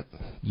 2%.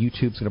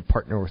 YouTube's going to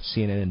partner with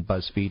CNN and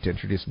BuzzFeed to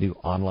introduce a new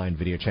online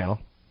video channel.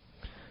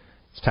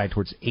 It's tied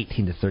towards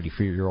 18 to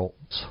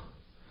 34-year-olds.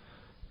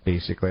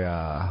 Basically,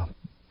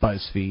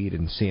 BuzzFeed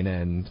and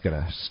CNN going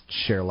to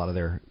share a lot of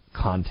their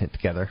content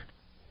together.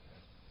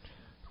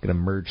 Going to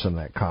merge some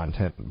of that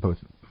content, both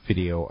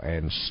video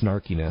and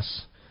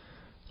snarkiness,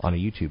 on a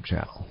YouTube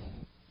channel.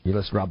 You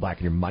listen to Rob Black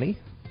and Your Money.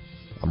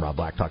 I'm Rob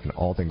Black, talking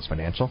all things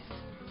financial.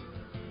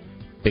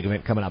 Big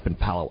event coming up in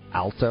Palo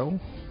Alto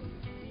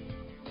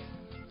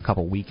a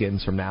couple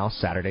weekends from now,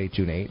 Saturday,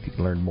 June 8th. You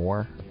can learn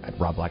more at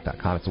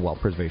robblack.com. It's a wealth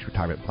preservation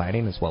retirement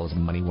planning as well as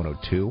Money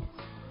 102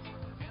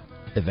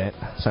 event.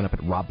 Sign up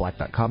at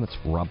robblack.com. It's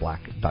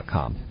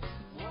robblack.com.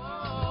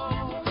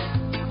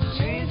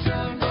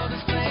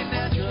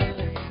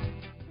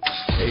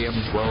 AM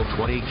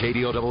 1220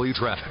 KDOW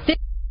traffic.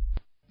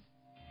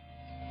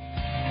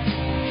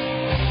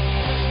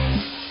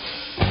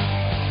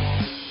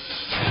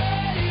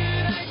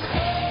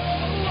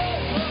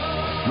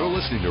 You're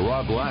listening to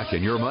Rob Black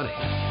and Your Money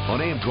on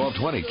AM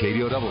 1220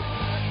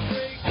 KDOW.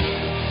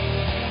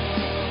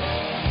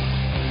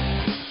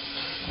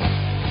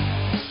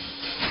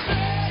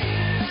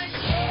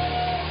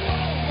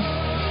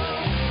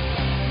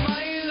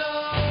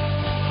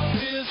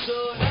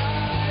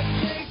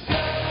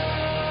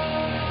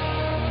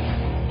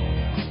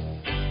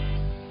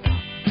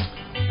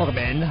 Welcome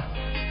in.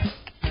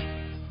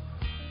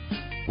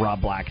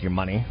 Rob Black, Your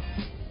Money.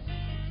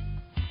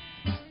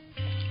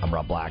 I'm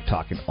Rob Black,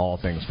 talking all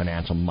things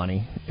financial,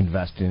 money,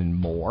 investing, and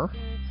more.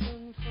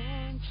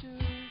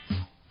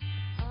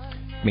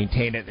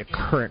 Maintain at the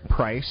current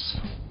price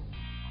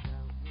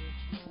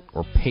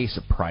or pace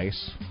of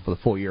price for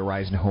the full year.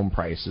 Rise in home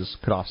prices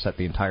could offset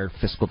the entire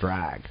fiscal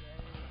drag.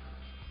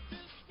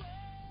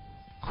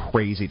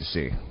 Crazy to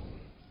see.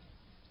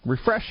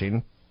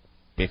 Refreshing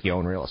if you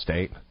own real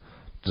estate.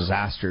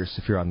 Disasters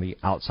if you're on the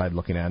outside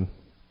looking in.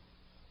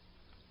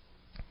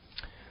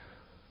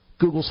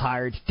 Google's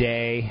higher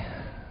today,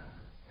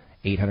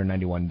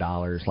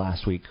 $891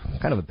 last week.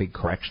 Kind of a big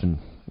correction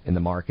in the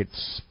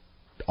markets,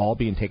 all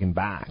being taken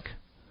back.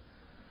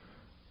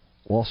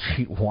 Wall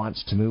Street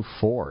wants to move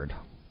forward.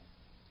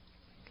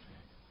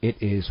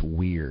 It is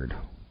weird.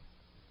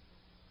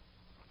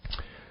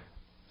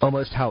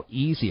 Almost how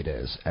easy it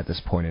is at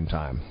this point in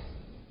time.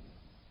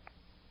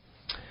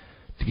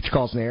 To get your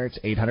calls in the air, it's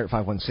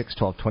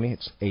 800-516-1220.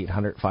 It's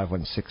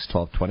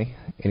 800-516-1220.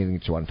 Anything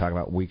that you want to talk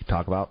about, we can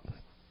talk about.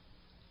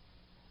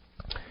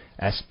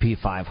 S&P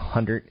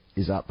 500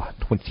 is up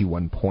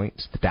 21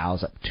 points. The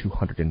Dow's up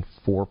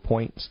 204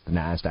 points. The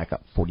NASDAQ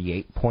up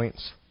 48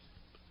 points.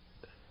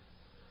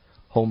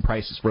 Home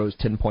prices rose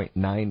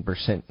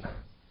 10.9%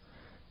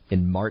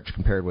 in March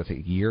compared with a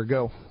year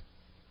ago.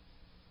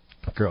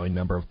 A growing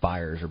number of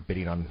buyers are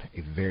bidding on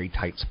a very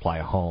tight supply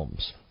of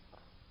homes.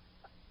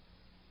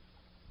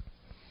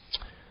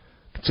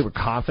 Consumer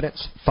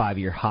confidence,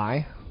 5-year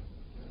high.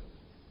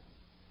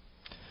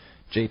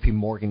 J.P.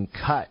 Morgan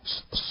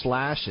cuts,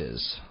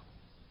 slashes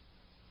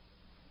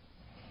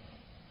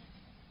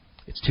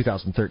its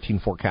 2013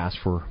 forecast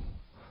for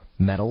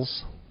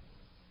metals.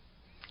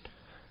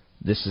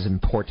 This is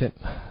important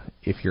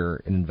if you're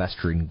an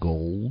investor in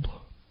gold.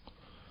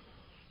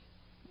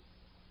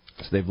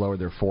 So they've lowered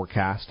their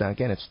forecast. Now,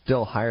 again, it's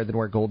still higher than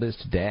where gold is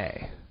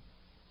today.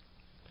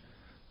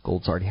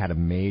 Gold's already had a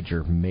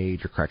major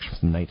correction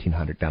from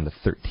 1900 down to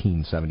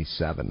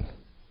 1377.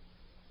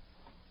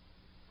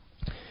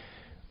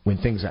 When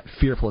things got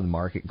fearful in the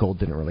market, gold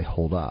didn't really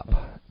hold up.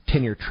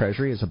 10-year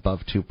Treasury is above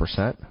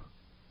 2%.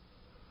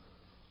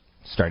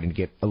 Starting to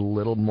get a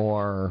little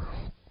more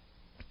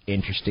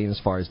interesting as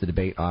far as the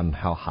debate on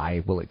how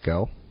high will it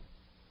go.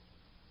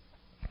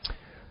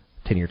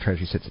 10-year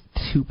Treasury sits at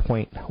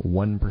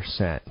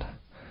 2.1%.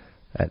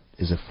 That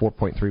is a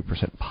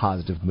 4.3%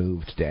 positive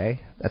move today.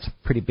 That's a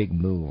pretty big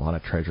move on a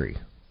Treasury.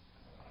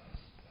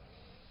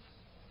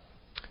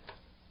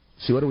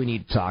 So what do we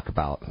need to talk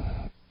about?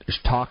 There's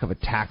talk of a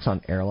tax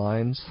on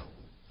airlines,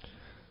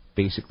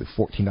 basically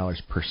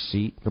 $14 per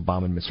seat. The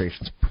Obama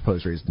administration's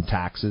proposed raise in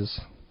taxes.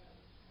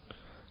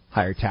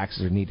 Higher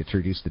taxes are needed to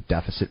reduce the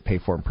deficit, pay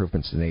for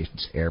improvements in the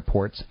nation's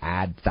airports,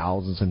 add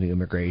thousands of new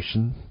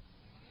immigration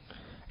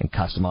and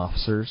custom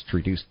officers to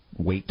reduce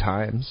wait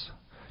times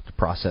to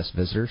process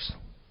visitors.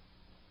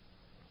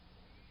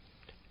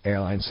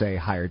 Airlines say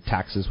higher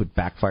taxes would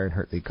backfire and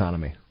hurt the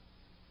economy.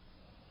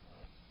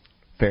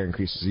 Fare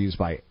increases are used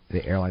by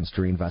the airlines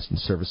to reinvest in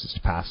services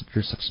to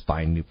passengers, such as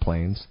buying new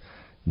planes,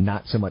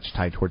 not so much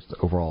tied towards the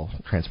overall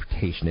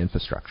transportation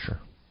infrastructure.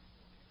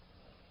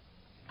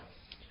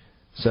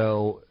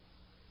 So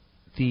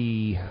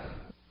the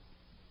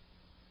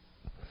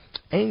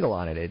angle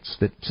on it, it's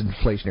an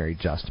inflationary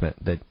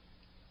adjustment, that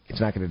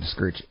it's not going to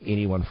discourage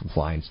anyone from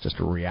flying. It's just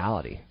a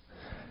reality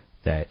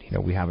that,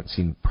 we haven't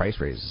seen price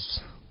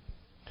raises.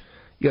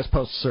 U.S.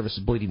 Postal Service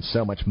is bleeding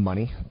so much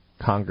money.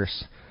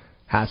 Congress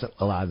hasn't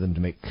allowed them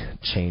to make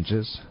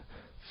changes.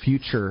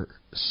 Future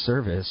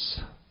service,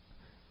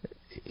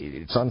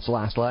 it's on its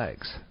last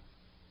legs.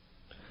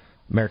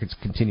 Americans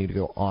continue to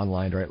go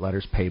online to write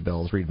letters, pay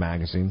bills, read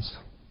magazines.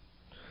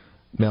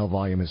 Mail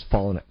volume has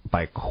fallen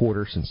by a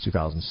quarter since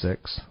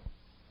 2006.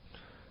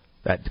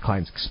 That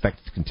decline is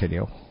expected to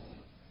continue.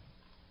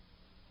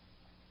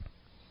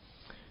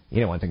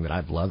 You know, one thing that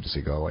I'd love to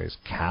see go away is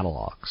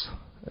catalogs.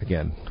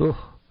 Again, you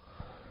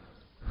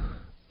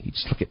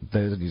just look at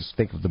those and you just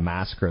think of the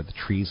massacre the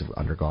trees have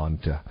undergone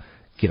to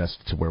get us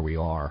to where we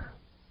are.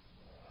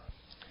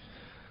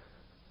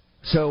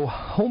 So,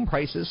 home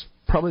prices,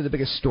 probably the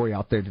biggest story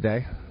out there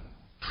today,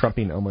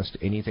 trumping almost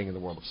anything in the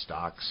world of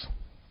stocks.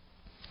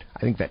 I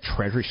think that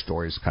Treasury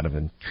story is kind of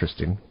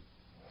interesting.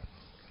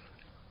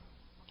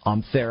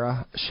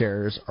 Omthera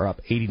shares are up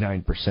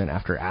 89%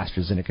 after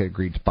AstraZeneca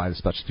agreed to buy the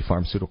specialty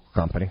pharmaceutical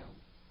company.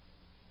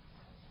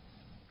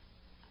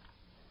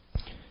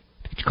 To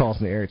get your calls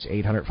in the air, it's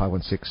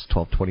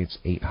 800-516-1220. It's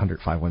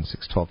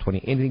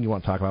 800-516-1220. Anything you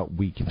want to talk about,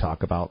 we can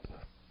talk about.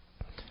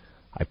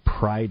 I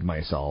pride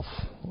myself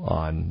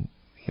on,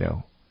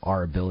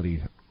 our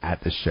ability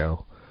at this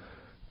show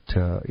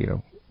to,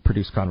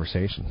 produce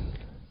conversation,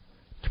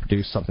 to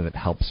produce something that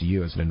helps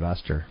you as an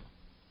investor.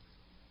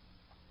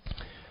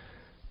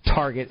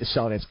 Target is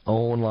selling its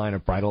own line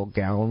of bridal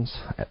gowns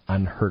at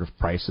unheard of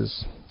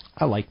prices.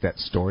 I like that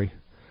story.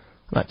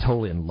 I'm not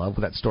totally in love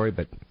with that story,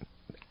 but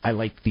I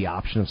like the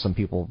option of some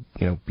people,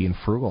 being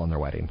frugal on their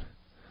wedding.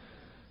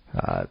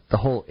 The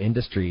whole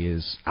industry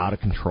is out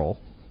of control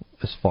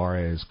as far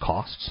as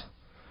costs.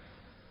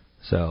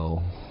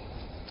 So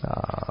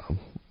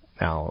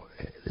now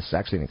this is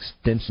actually an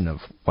extension of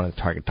one of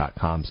the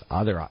Target.com's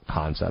other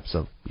concepts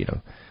of,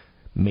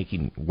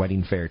 making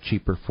wedding fare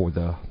cheaper for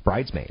the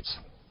bridesmaids.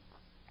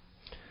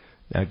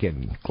 Now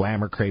again,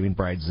 glamour craving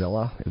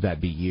bridezilla, if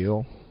that be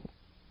you,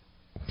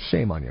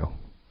 shame on you.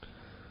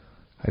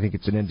 I think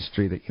it's an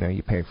industry that,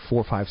 you pay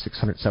 $400, $500,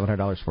 $600,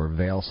 $700 for a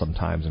veil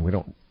sometimes, and we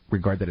don't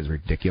regard that as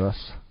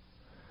ridiculous.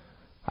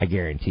 I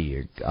guarantee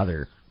you,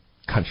 other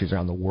countries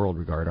around the world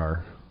regard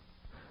our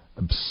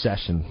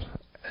obsession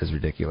as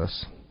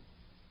ridiculous.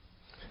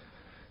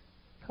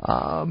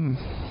 Let's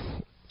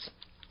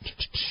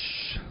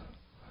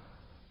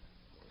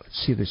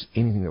see if there's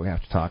anything that we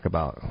have to talk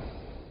about.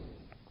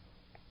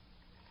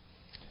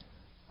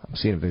 I'm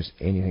seeing if there's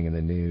anything in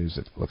the news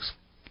that looks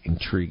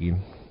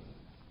intriguing.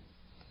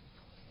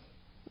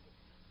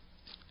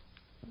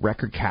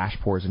 Record cash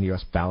pours in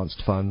U.S.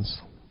 balanced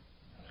funds.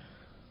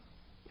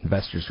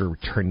 Investors are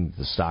returning to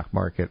the stock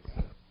market.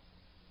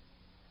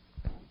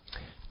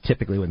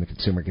 Typically when the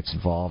consumer gets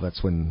involved,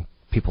 that's when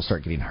people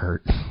start getting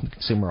hurt. The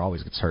consumer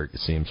always gets hurt, it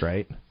seems,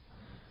 right?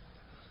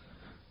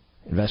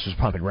 Investors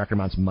pumping record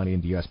amounts of money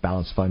into U.S.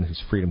 balanced funds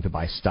whose freedom to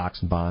buy stocks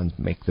and bonds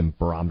make them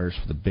barometers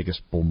for the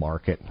biggest bull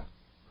market.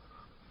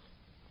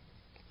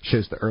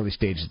 Shows the early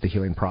stages of the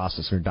healing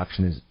process and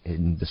reduction is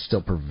in the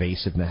still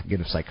pervasive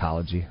negative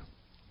psychology.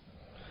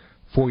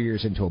 4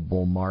 years into a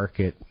bull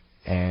market,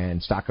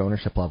 and stock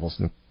ownership levels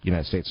in the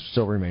United States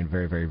still remain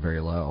very, very, very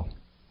low.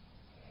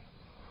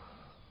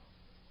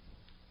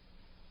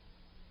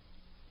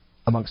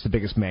 Amongst the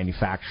biggest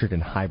manufactured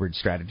and hybrid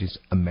strategies,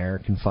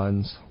 American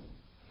funds.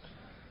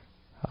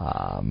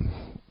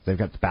 They've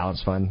got the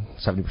balanced fund,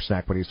 70%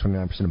 equities,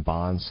 29% in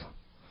bonds.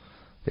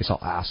 They saw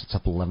assets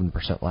up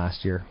 11%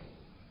 last year.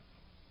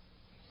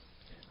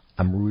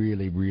 I'm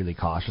really, really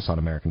cautious on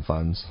American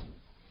funds.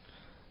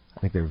 I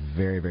think they're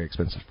very, very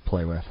expensive to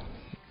play with.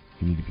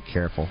 You need to be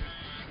careful.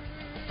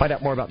 Find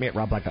out more about me at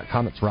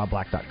robblack.com. It's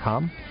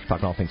robblack.com.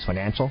 Talking all things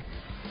financial.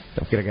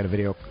 Don't forget I got a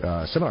video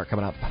seminar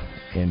coming up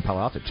in Palo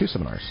Alto. 2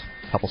 seminars.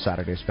 A couple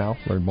Saturdays now.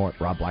 Learn more at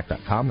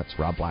robblack.com. That's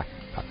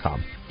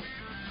robblack.com.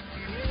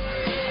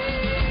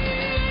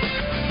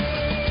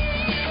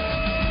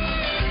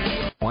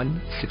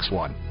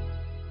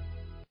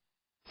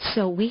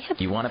 So we have...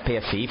 Do you want to pay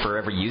a fee for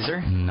every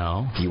user?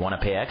 No. Do you want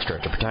to pay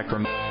extra to protect...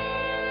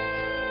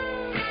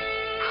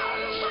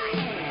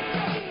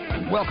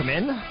 Welcome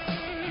in.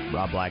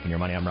 Rob Black and Your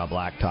Money. I'm Rob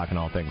Black, talking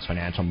all things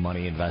financial,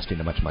 money, investing,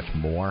 and much, much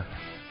more.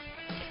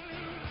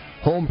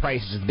 Home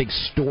prices is the big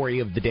story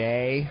of the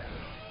day.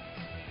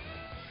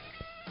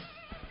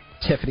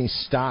 Tiffany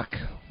stock.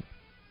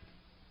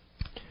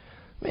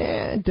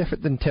 Man,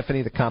 different than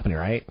Tiffany the company,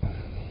 right?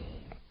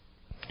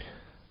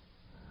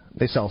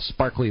 They sell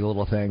sparkly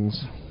little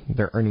things.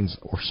 Their earnings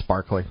were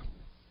sparkly.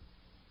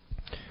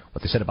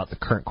 What they said about the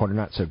current quarter,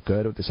 not so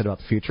good. What they said about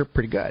the future,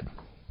 pretty good.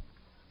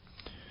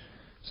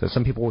 So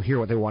some people will hear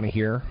what they want to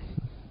hear,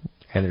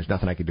 and there's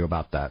nothing I can do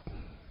about that.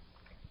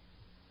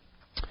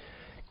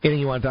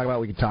 Anything you want to talk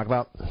about, we can talk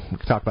about. We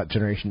can talk about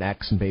Generation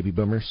X and baby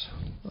boomers.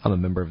 I'm a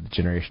member of the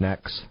Generation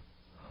X.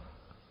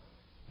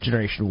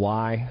 Generation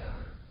Y.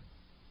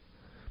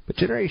 But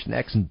Generation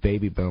X and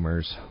baby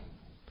boomers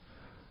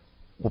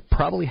will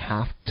probably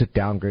have to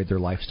downgrade their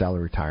lifestyle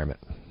in retirement.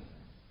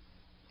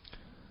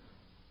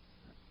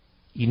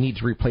 You need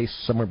to replace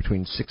somewhere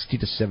between 60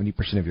 to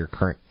 70% of your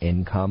current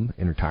income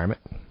in retirement.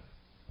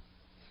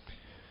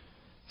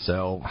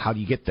 So how do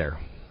you get there?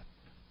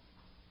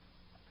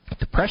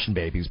 Depression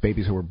babies,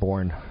 babies who were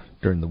born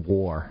during the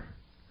war,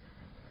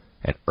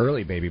 and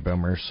early baby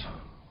boomers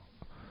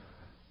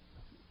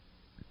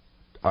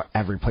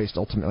have replaced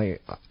ultimately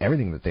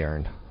everything that they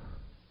earned.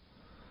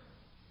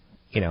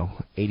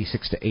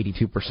 86 to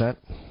 82%.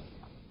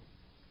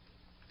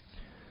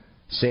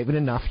 Saving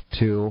enough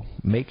to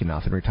make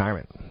enough in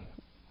retirement.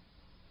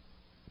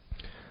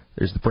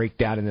 There's the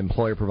breakdown in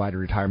employer-provided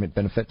retirement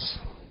benefits.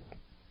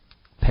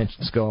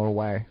 Pensions going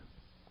away.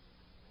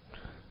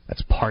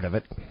 That's part of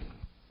it.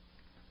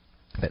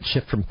 That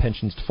shift from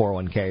pensions to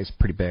 401k is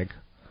pretty big.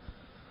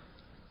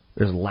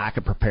 There's a lack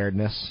of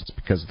preparedness. It's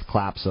because of the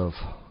collapse of,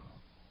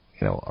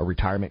 a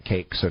retirement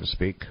cake, so to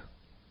speak,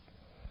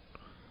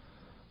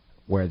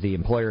 where the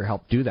employer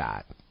helped do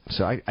that.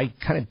 So I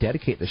kind of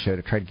dedicate the show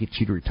to try to get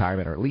you to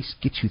retirement, or at least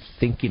get you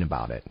thinking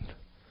about it.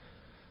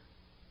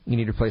 You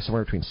need to replace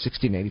somewhere between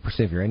 60 and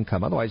 80% of your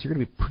income. Otherwise, you're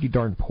going to be pretty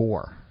darn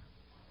poor,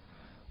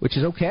 which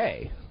is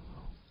okay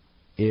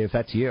if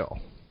that's you.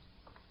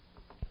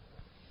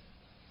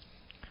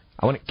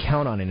 I wouldn't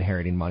count on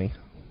inheriting money.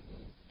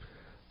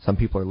 Some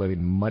people are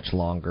living much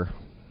longer,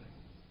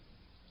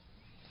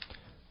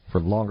 for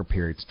longer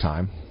periods of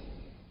time.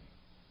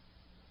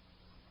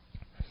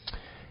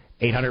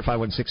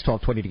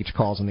 800-516-1220 to get your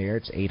calls in the air.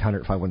 It's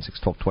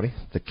 800-516-1220.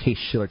 The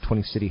Case-Shiller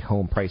 20-City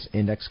Home Price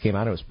Index came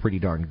out. It was pretty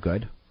darn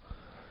good,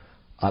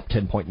 up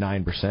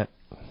 10.9%.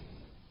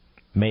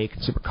 May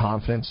consumer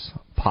confidence,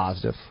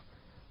 positive,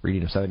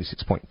 reading of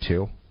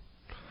 76.2.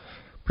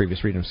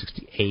 Previous reading of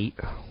 68.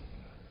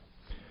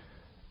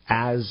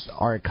 As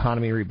our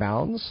economy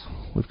rebounds,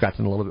 we've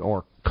gotten a little bit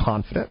more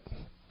confident.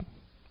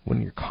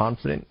 When you're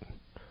confident,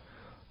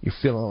 you're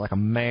feeling like a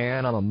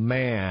man. I'm a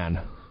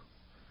man.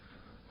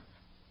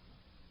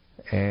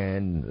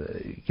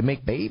 And you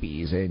make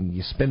babies and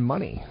you spend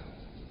money.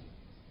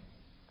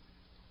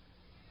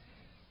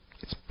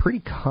 It's pretty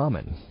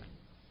common.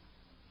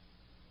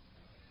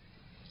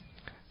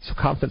 So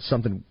confidence is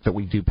something that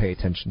we do pay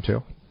attention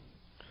to.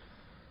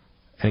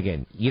 And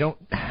again, you don't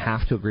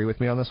have to agree with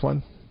me on this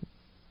one.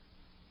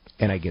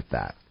 And I get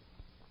that.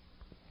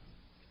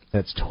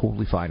 That's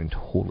totally fine and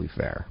totally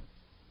fair.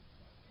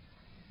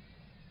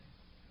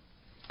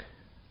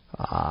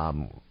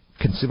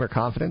 Consumer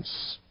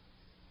confidence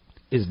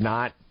is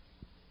not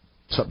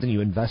something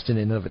you invest in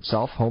and of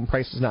itself. Home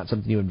price is not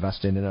something you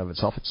invest in and of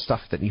itself. It's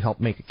stuff that you help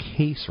make a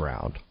case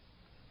around.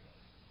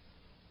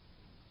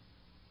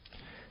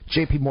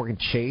 J.P. Morgan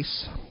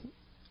Chase,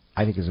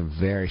 I think, is a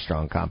very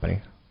strong company.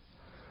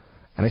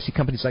 And I see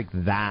companies like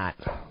that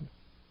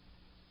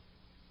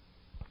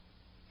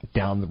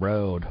down the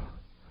road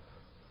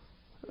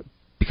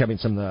becoming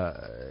some of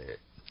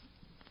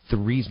the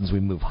reasons we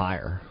move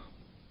higher.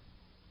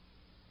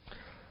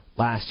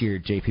 Last year,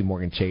 J.P.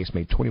 Morgan Chase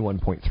made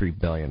 $21.3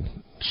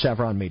 billion.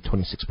 Chevron made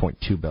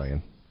 $26.2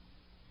 billion.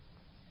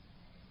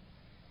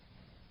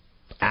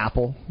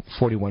 Apple,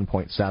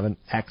 $41.7.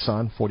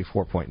 Exxon,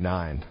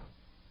 $44.9.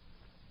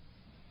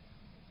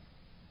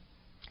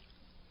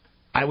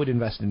 I would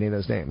invest in any of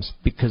those names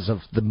because of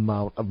the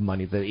amount of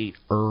money that they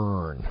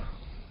earn.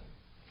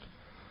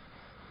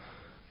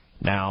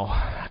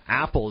 Now,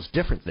 Apple is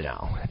different than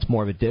now. It's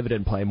more of a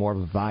dividend play, more of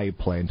a value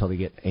play until they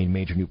get a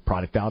major new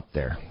product out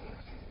there.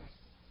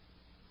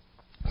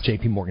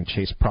 J.P. Morgan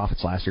Chase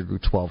profits last year grew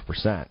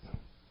 12%.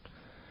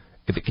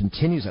 If it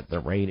continues at the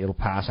rate, it'll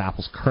pass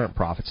Apple's current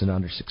profits in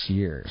under 6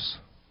 years.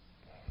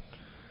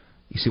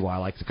 You see why I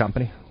like the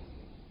company?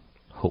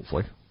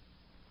 Hopefully.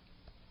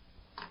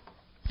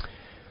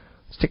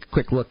 Let's take a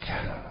quick look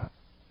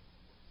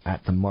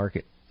at the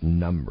market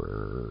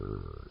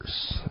numbers.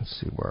 Let's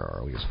see, where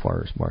are we as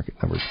far as market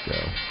numbers go?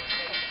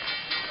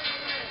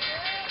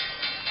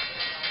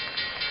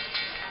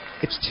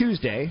 It's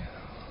Tuesday,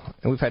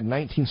 and we've had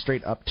 19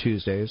 straight up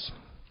Tuesdays.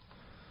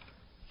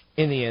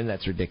 In the end,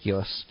 that's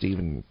ridiculous to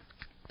even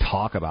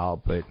talk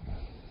about, but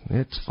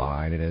it's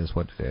fine. It is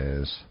what it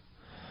is.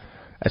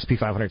 S&P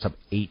 500's up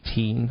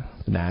 18.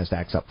 The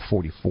NASDAQ's up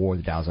 44.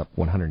 The Dow's up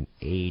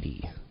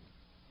 180.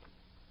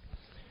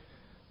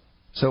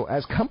 So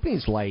as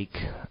companies like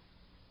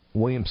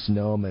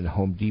Williams-Sonoma and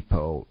Home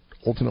Depot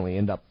ultimately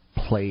end up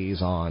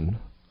plays on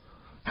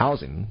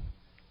housing,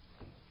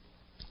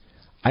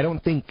 I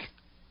don't think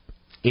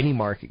any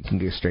market can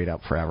go straight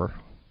up forever.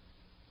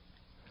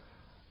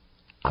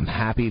 I'm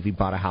happy if you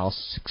bought a house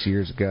 6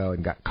 years ago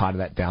and got caught in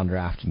that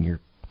downdraft and you're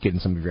getting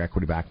some of your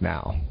equity back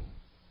now.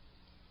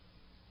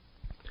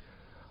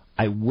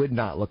 I would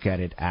not look at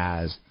it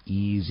as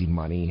easy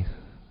money.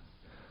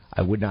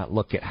 I would not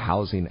look at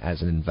housing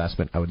as an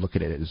investment. I would look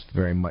at it as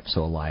very much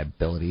so a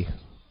liability.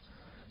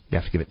 You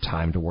have to give it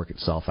time to work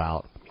itself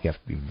out. You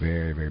have to be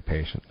very, very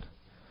patient.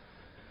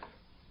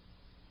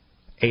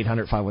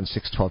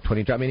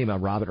 800-516-1220. Drop me an email,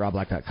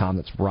 rob@robblack.com.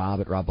 That's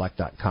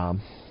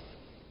rob@robblack.com.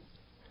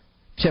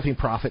 Checking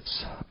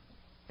profits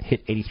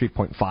hit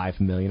 $83.5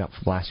 million, up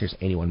from last year's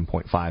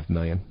 $81.5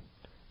 million.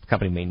 The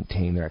company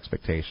maintained their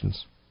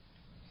expectations.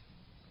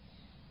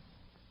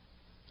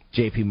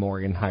 J.P.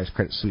 Morgan hires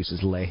Credit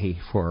Suisse's Leahy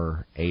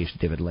for Asia.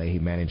 David Leahy,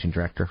 managing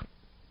director.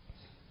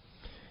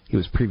 He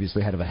was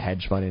previously head of a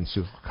hedge fund and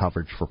super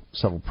coverage for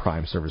several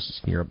prime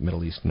services in Europe,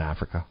 Middle East, and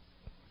Africa.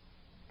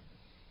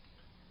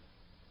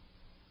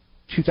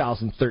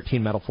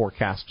 2013 metal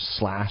forecast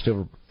slashed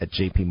over at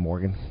J.P.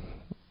 Morgan.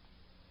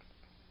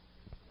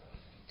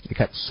 They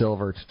cut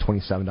silver to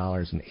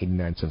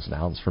 $27.89 an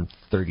ounce from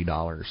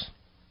 $30.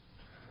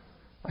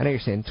 I know you're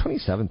saying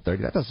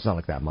 $27.30. That doesn't sound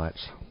like that much.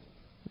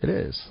 It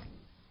is.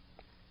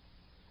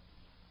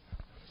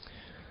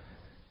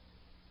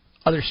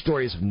 Other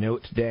stories of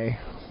note today.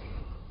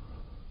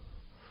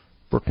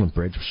 Brooklyn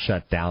Bridge was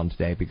shut down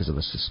today because of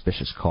a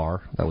suspicious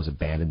car that was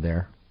abandoned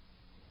there,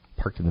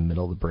 parked in the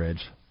middle of the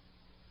bridge.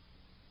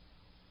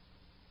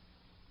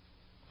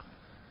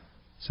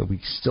 So we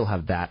still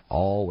have that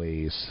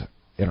always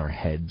in our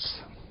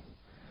heads,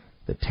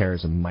 that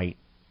terrorism might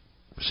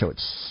show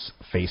its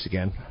face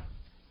again.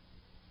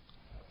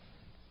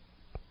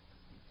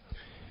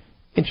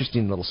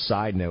 Interesting little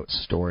side note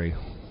story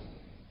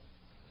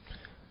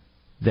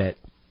that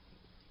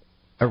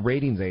a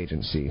ratings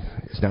agency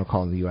is now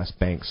calling the U.S.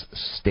 banks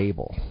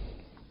stable.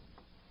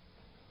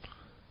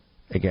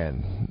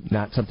 Again,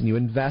 not something you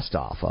invest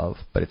off of,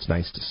 but it's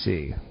nice to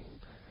see.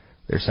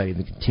 They're citing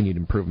the continued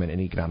improvement in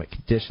economic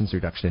conditions,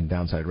 reduction in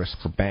downside risk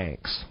for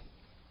banks.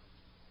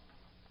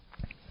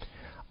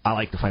 I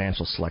like the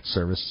financial select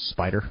service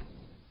SPDR,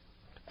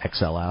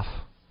 XLF.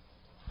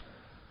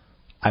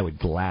 I would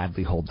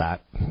gladly hold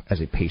that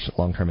as a patient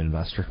long-term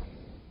investor.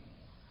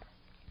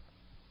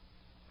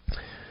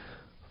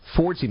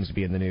 Ford seems to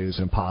be in the news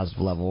in a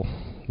positive level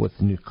with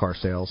new car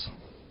sales.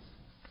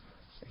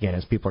 Again,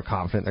 as people are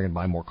confident they're going to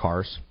buy more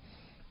cars.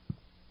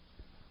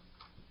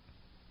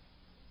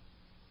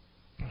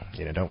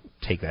 You know, don't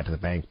take that to the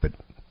bank, but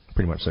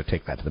pretty much so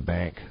take that to the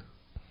bank.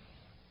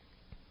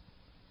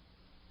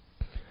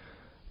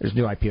 There's a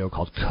new IPO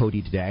called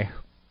Coty today.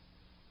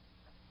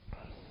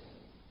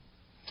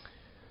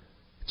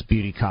 It's a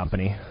beauty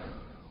company.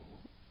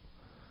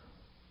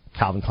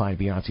 Calvin Klein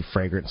Beyonce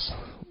fragrance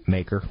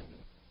maker.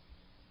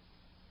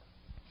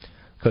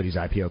 Coty's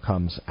IPO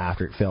comes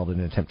after it failed in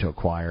an attempt to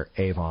acquire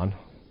Avon.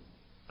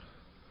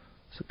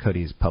 So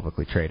Coty is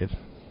publicly traded.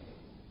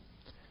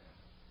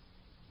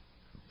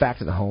 Back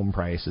to the home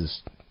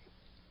prices.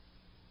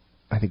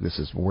 I think this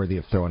is worthy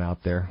of throwing out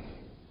there.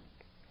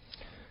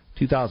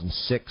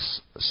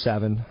 2006,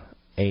 7,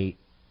 8,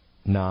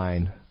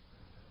 9,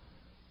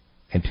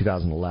 and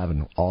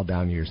 2011, all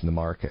down years in the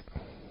market.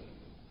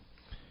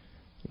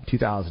 In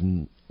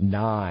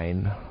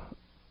 2009,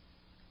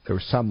 there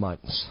were some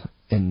months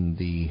in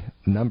the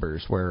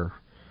numbers where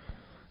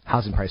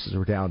housing prices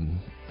were down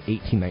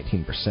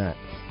 18-19%.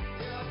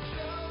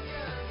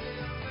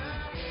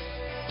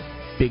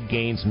 Big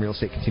gains in real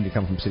estate continue to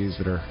come from cities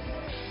that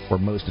were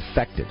most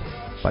affected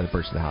by the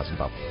burst of the housing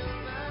bubble.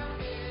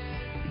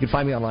 You can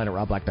find me online at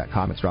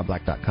robblack.com. It's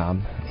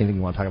robblack.com. Anything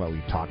you want to talk about,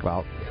 we talk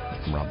about.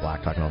 I'm Rob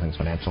Black, talking all things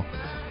financial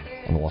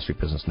on the Wall Street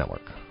Business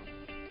Network.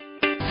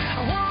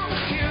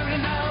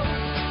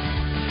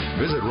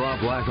 Visit Rob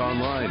Black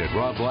online at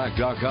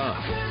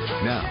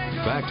robblack.com. Now,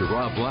 back to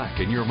Rob Black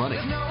and Your Money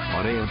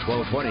on AM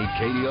 1220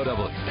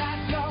 KDOW.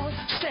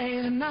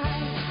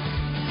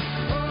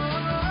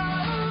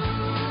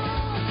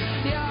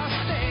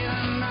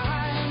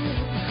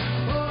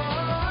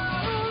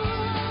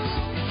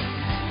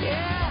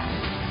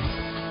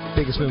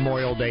 Biggest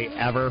Memorial Day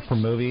ever for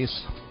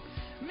movies.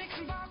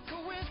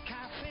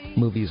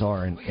 Movies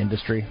are an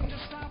industry.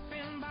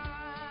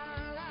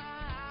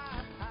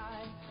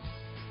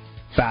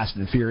 Fast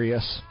and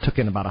Furious took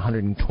in about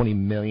 $120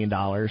 million.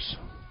 That's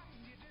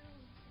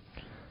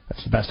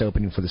the best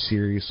opening for the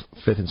series.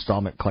 Fifth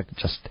installment collected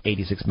just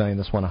 $86 million.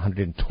 This one,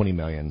 $120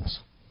 million.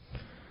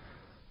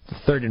 The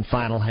third and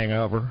final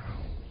Hangover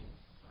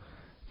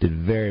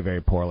did very,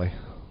 very poorly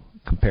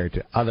compared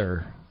to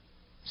other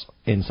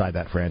inside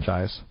that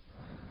franchise.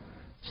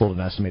 Sold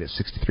an estimated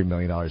 $63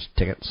 million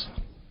tickets.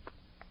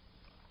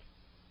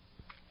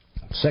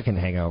 Second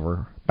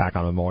Hangover, back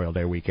on Memorial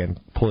Day weekend,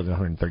 pulled in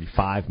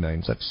 $135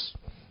 million. So that's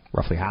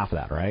roughly half of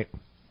that, right?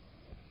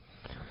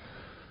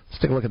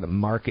 Let's take a look at the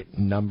market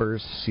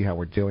numbers, see how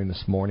we're doing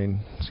this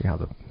morning, see how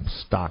the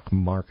stock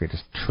market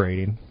is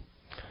trading.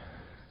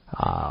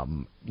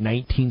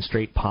 19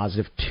 straight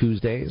positive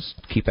Tuesdays.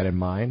 Keep that in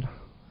mind.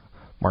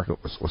 Market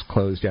was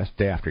closed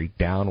yesterday after a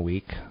down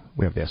week.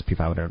 We have the S&P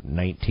 500 up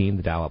 19,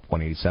 the Dow up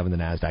 187, the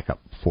NASDAQ up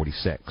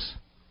 46.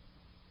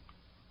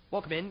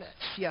 Welcome in,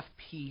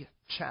 CFP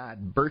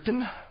Chad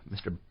Burton.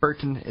 Mr.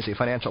 Burton is a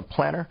financial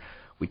planner.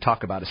 We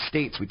talk about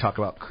estates, we talk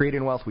about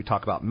creating wealth, we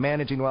talk about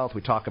managing wealth, we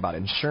talk about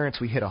insurance.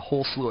 We hit a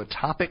whole slew of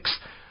topics.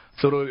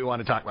 So what do we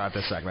want to talk about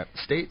this segment?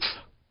 Estates?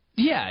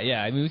 Yeah.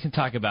 I mean, we can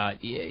talk about,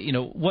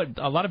 what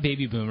a lot of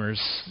baby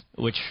boomers,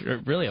 which are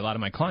really a lot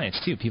of my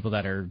clients too, people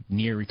that are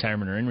near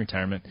retirement or in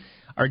retirement,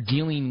 are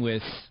dealing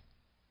with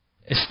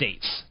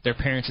estates, their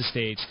parents'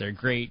 estates,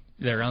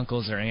 their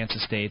uncles, their aunts'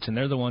 estates, and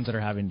they're the ones that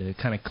are having to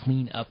kind of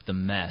clean up the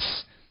mess.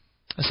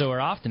 So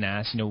we're often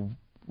asked,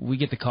 we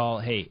get the call,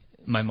 hey,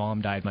 my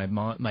mom died,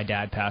 my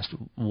dad passed,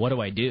 what do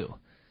I do?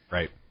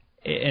 Right.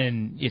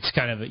 And it's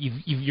kind of,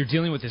 you're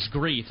dealing with this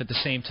grief at the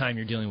same time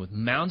you're dealing with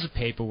mounds of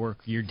paperwork,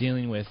 you're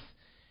dealing with,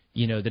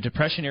 the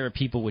Depression-era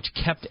people which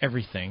kept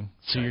everything,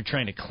 so you're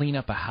trying to clean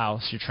up a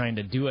house, you're trying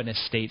to do an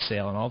estate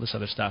sale and all this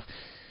other stuff.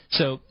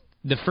 So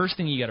the first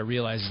thing you got to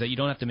realize is that you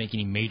don't have to make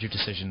any major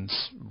decisions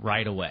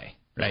right away.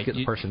 Right? Just get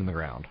the person in the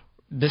ground.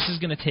 This is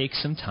going to take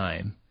some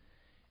time,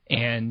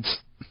 and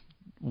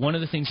one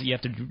of the things that you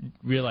have to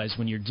realize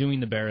when you're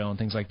doing the burial and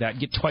things like that,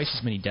 get twice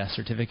as many death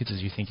certificates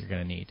as you think you're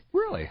going to need.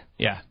 Really?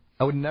 Yeah.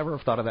 I would never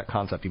have thought of that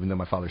concept, even though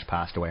my father's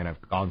passed away, and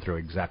I've gone through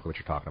exactly what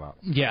you're talking about.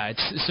 Yeah,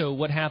 so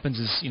what happens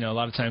is, a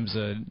lot of times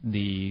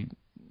the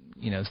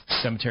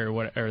cemetery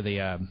or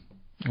the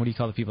what do you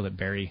call the people that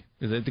bury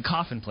the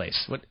coffin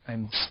place? What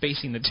I'm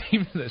spacing the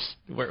name of this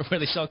where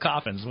they sell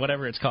coffins,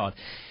 whatever it's called.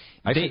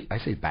 I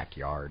say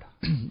backyard.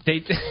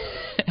 They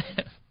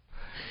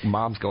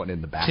Mom's going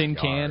in the backyard. Tin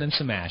can and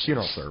some ashes.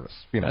 Funeral service.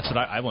 That's what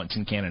I want.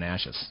 Tin can and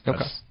ashes. Okay.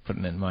 That's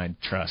putting in my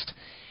trust.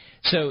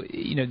 So,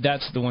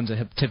 that's the ones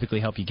that typically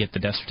help you get the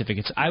death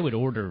certificates. I would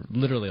order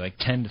literally like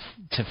 10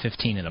 to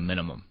 15 at a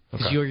minimum.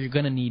 Because you're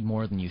going to need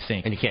more than you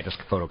think. And you can't just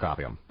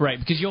photocopy them. Right,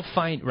 because you'll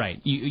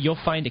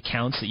find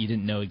accounts that you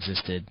didn't know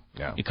existed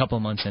a couple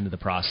of months into the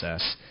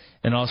process.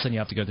 And all of a sudden you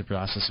have to go through the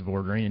process of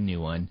ordering a new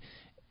one.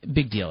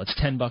 Big deal. It's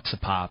 $10 a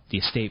pop. The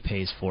estate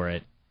pays for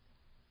it.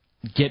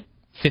 Get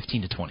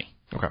 15 to 20.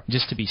 Okay.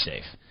 Just to be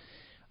safe.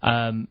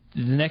 The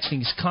next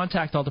thing is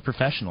contact all the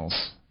professionals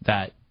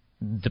that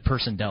the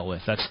person dealt with.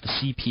 That's the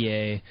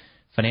CPA,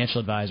 financial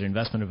advisor,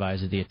 investment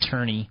advisor, the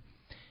attorney.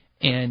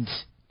 And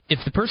if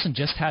the person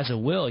just has a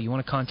will, you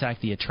want to contact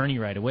the attorney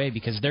right away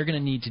because they're going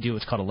to need to do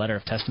what's called a letter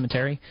of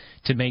testamentary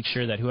to make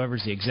sure that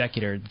whoever's the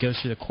executor goes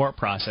through the court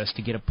process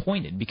to get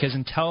appointed. Because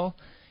no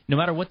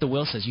matter what the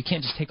will says, you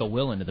can't just take a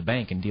will into the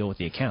bank and deal with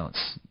the accounts.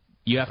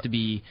 You have to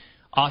be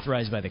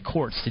authorized by the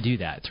courts to do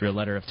that through a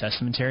letter of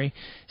testamentary.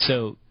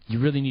 So you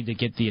really need to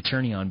get the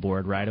attorney on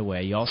board right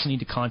away. You also need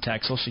to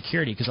contact Social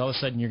Security because all of a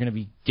sudden you're going to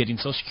be getting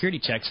Social Security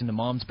checks into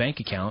Mom's bank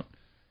account.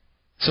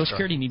 Social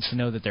Security needs to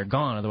know that they're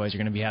gone, otherwise you're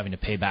going to be having to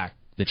pay back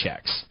the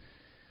checks.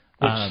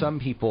 Which some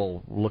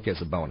people look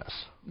as a bonus.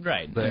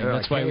 Right.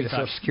 That's why the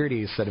Social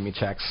Security is sending me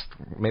checks.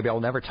 Maybe I'll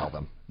never tell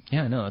them.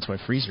 Yeah, no, that's why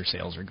freezer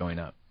sales are going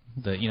up.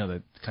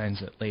 The kinds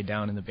that lay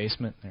down in the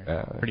basement,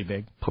 they're pretty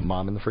big. Put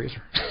Mom in the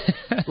freezer.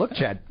 Look,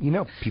 Chad,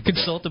 people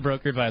consult the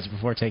broker advisor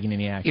before taking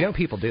any action.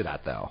 People do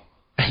that though.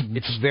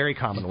 It's a very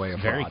common way of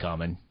fraud. Very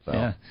common. So.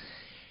 Yeah.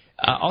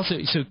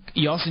 So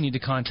you also need to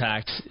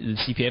contact the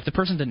CPA. If the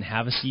person doesn't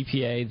have a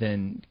CPA,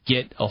 then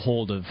get a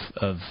hold of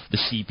the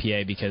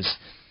CPA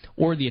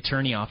or the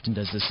attorney often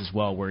does this as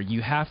well, where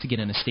you have to get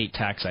an estate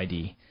tax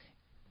ID.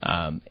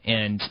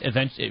 And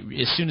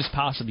eventually, as soon as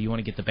possible, you want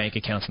to get the bank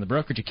accounts and the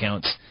brokerage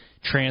accounts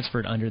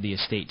transferred under the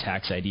estate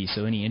tax ID.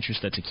 So any interest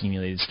that's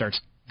accumulated starts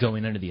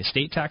going under the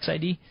estate tax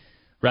ID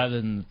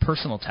rather than the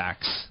personal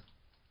tax.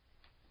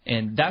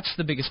 And that's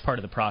the biggest part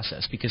of the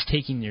process, because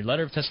taking your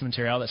letter of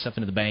testamentary, all that stuff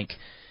into the bank,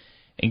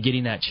 and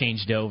getting that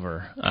changed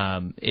over,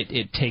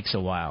 it takes a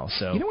while.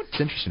 So what's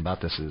interesting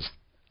about this is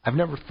I've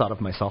never thought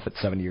of myself at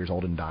 70 years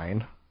old and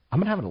dying. I'm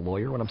going to have a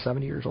lawyer when I'm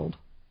 70 years old.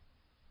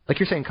 Like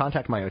you're saying,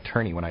 contact my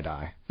attorney when I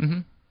die. Mm-hmm.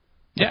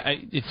 Yeah,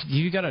 if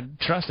you got to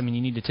trust. You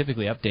need to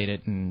typically update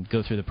it and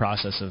go through the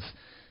process of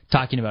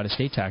talking about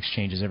estate tax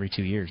changes every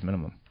 2 years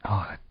minimum.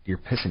 Oh, you're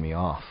pissing me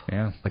off.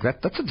 Yeah.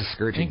 That's a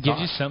discouraging thought. It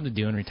gives you something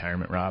to do in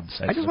retirement, Rob.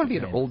 I just want to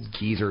be an old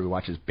geezer who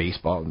watches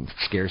baseball and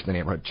scares the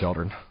neighborhood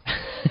children.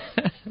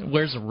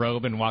 Wears a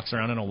robe and walks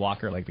around in a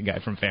walker like the guy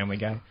from Family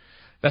Guy.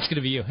 That's going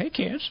to be you. Hey,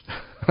 kids.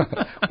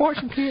 Want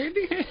some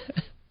candy?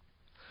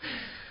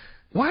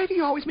 Why do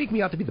you always make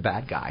me out to be the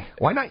bad guy?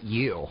 Why not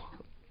you?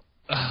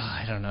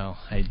 I don't know.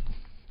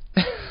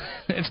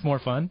 It's more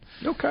fun.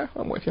 Okay,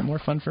 I'm with you. More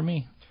fun for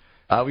me.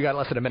 We got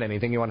less than a minute.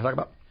 Anything you want to talk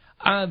about?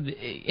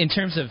 In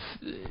terms of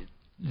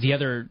the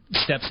other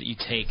steps that you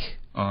take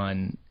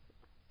on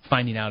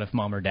finding out if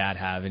mom or dad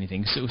have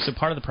anything. So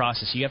part of the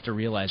process, you have to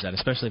realize that,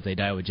 especially if they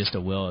die with just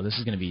a will, this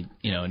is going to be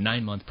a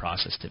 9-month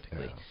process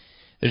typically. Yeah.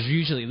 There's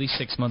usually at least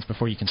 6 months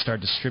before you can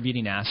start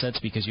distributing assets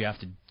because you have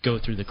to go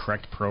through the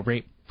correct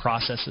probate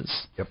processes.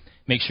 Yep.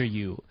 Make sure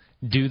you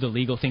do the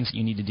legal things that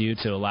you need to do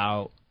to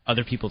allow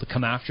other people to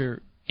come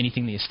after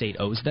anything the estate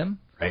owes them.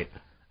 Right.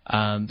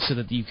 So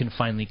that you can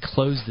finally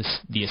close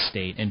the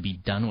estate and be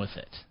done with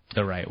it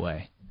the right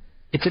way.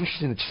 It's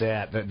interesting that you say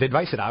that. The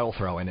advice that I will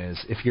throw in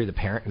is, if you're the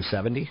parent who's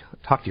 70,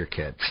 talk to your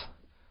kids.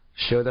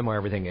 Show them where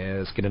everything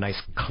is. Get a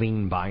nice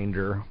clean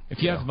binder.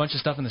 If you have a bunch of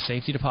stuff in the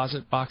safety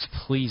deposit box,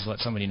 please let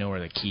somebody know where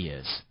the key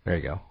is. There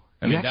you go.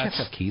 You actually have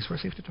to have keys for a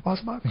safety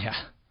deposit box? Yeah.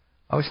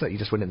 I always thought you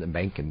just went in the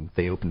bank and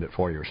they opened it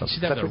for you or something.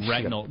 You should have the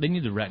retinal. They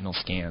need the retinal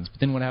scans.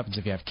 But then what happens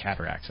if you have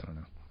cataracts? I don't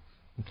know.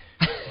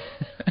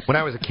 When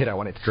I was a kid, I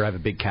wanted to drive a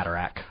big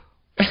cataract.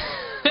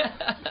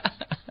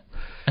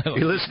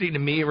 You're listening to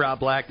me, Rob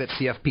Black. That's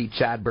CFP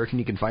Chad Burton.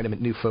 You can find him at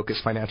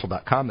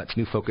newfocusfinancial.com. That's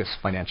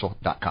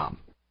newfocusfinancial.com.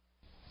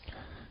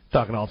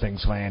 Talking all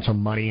things financial,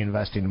 money,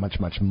 investing, and much,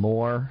 much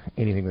more.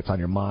 Anything that's on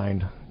your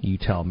mind, you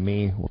tell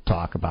me. We'll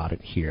talk about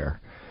it here.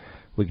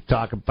 We can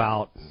talk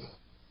about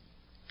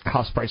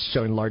house prices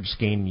showing largest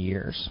gain in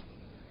years.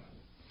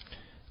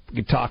 We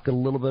can talk a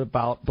little bit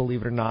about,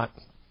 believe it or not,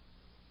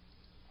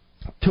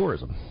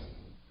 tourism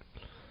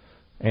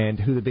and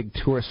who the big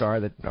tourists are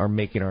that are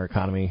making our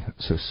economy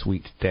so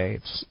sweet today.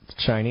 It's the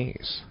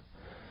Chinese.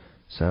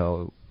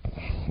 So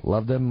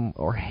love them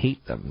or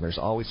hate them, there's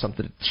always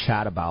something to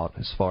chat about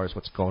as far as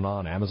what's going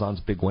on. Amazon's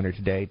a big winner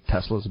today.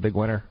 Tesla's a big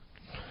winner.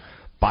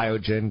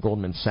 Biogen,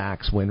 Goldman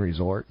Sachs, Wynn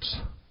Resorts.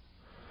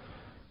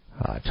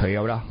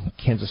 Toyota,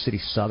 Kansas City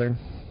Southern,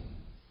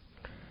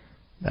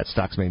 That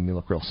stock's made me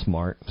look real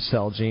smart.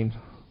 Celgene.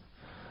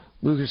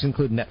 Losers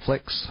include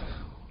Netflix.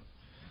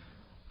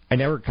 I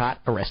never got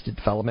Arrested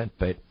Development,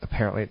 but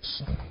apparently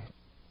it's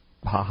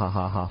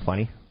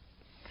funny.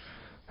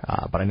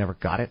 But I never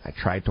got it. I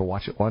tried to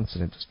watch it once,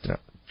 and it just didn't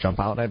jump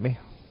out at me.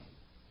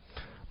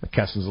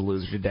 McKesson's a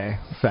loser today.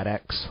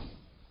 FedEx.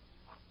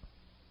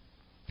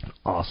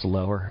 Also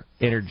lower.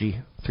 Energy.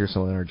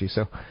 Pearsall Energy.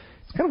 So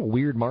it's kind of a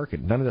weird market.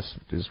 None of this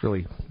is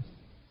really...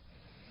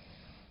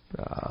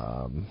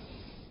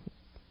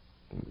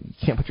 you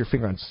can't put your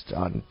finger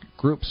on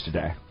groups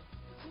today.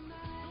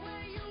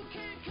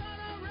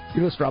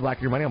 You listen to Rob Black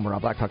and Your Money. I'm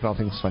Rob Black, talking all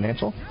things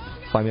financial.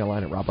 Find me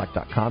online at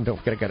robblack.com. Don't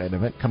forget, I got an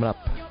event coming up.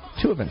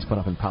 2 events coming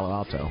up in Palo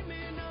Alto.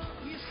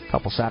 A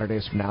couple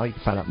Saturdays from now. You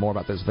can find out more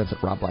about those events at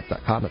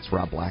robblack.com. That's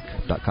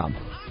robblack.com.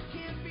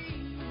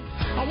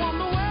 I want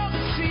the world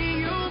to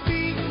see you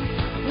be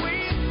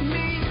with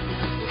me.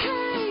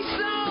 Hey,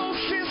 soul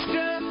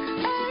sister.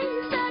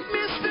 Hey, that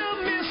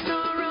Mr.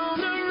 on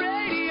the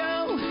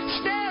radio.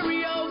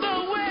 Stereo, the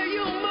way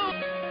you move.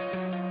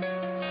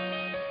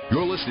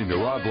 You're listening to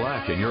Rob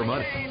Black and Your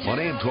Money on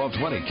AM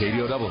 1220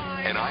 KDOW,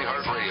 an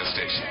iHeart radio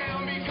station.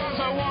 Because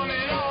I want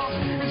it all.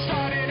 It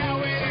started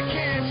out with a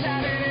kiss.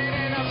 Had it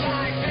in a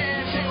black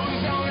dance. It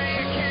was only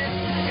a kiss.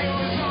 It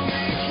was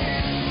only a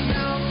kiss.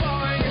 Now I'm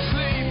falling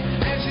asleep.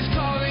 And she's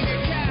calling a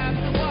cab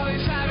while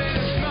he's having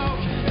a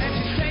smoke. And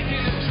she's taking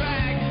a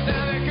drag.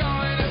 Now they're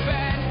going to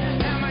bed.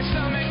 And my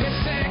stomach is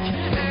sick.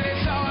 And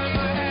it's all in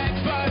my head.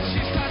 But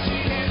she's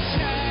touching his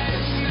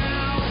chest.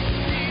 Now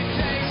he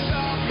takes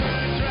off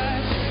her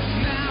dress.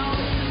 Now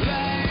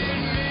let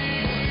me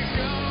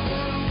go.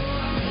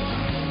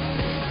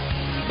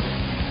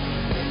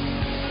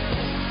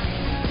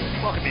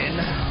 Welcome in.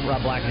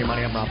 Rob Black and Your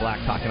Money. I'm Rob Black,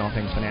 talking all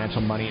things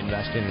financial, money,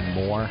 investing, and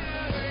more.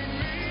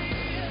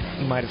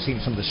 You might have seen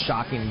some of the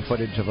shocking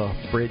footage of a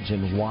bridge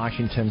in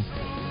Washington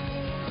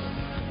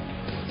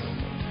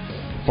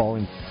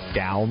falling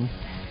down.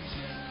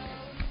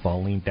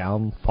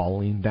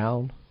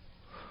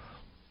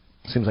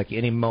 Seems like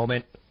any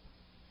moment.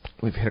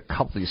 We've hit a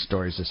couple of these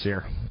stories this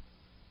year.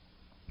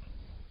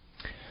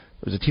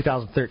 There was a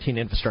 2013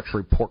 infrastructure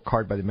report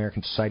card by the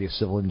American Society of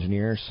Civil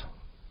Engineers.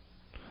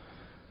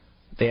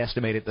 They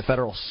estimated the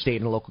federal,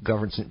 state, and local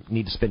governments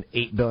need to spend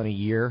 $8 billion a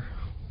year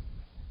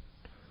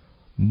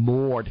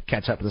more to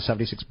catch up to the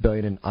 $76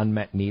 billion in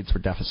unmet needs for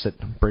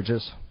deficient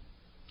bridges.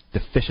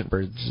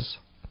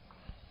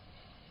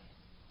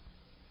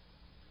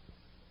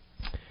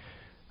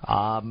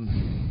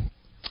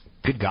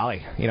 Good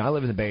golly. You know, I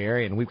live in the Bay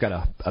Area, and we've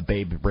got a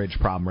Bay Bridge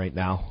problem right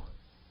now.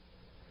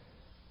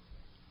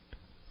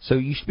 So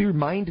you should be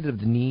reminded of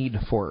the need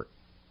for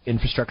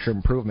infrastructure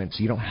improvements.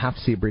 You don't have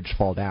to see a bridge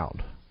fall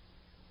down.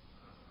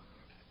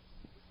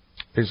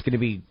 There's going to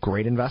be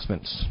great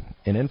investments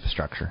in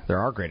infrastructure. There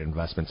are great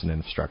investments in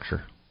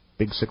infrastructure.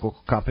 Big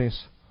cyclical companies.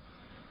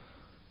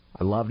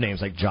 I love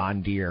names like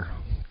John Deere,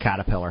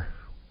 Caterpillar,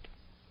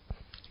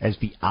 as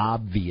the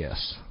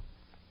obvious.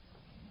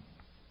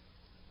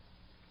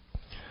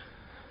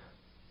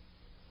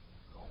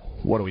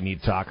 What do we need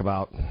to talk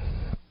about?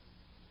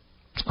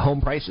 Home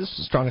prices,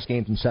 the strongest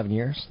gains in 7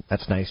 years.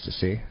 That's nice to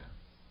see.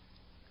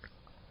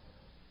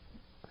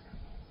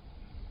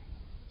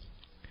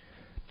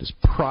 Does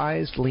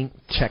prize-linked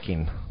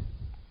checking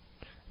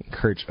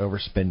encourage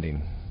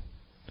overspending?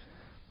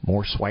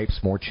 More swipes,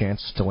 more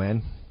chances to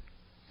win?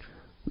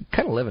 We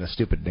kind of live in a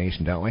stupid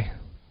nation, don't we?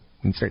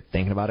 We can start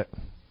thinking about it.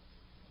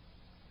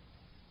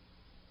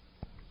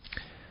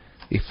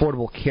 The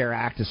Affordable Care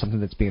Act is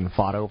something that's being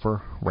fought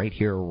over right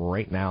here,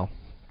 right now.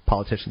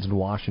 Politicians in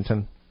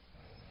Washington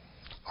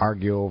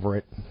argue over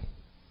it.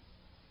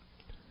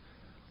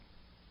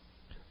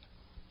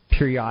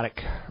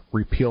 Periodic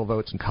repeal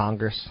votes in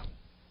Congress.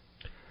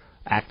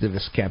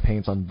 Activist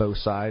campaigns on both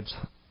sides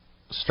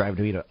strive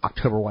to meet an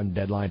October 1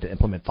 deadline to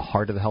implement the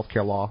heart of the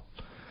healthcare law,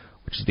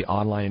 which is the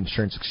online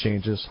insurance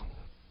exchanges.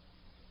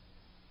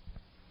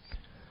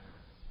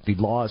 The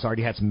law has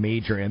already had some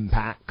major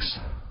impacts.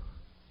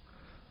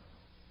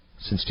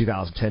 Since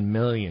 2010,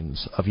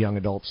 millions of young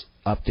adults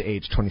up to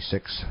age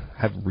 26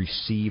 have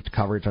received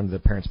coverage under their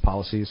parents'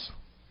 policies.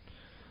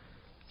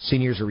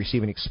 Seniors are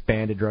receiving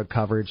expanded drug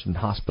coverage, and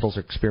hospitals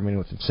are experimenting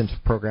with incentive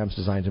programs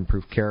designed to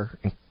improve care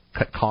and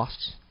cut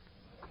costs.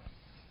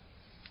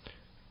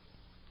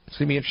 It's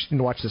going to be interesting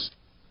to watch this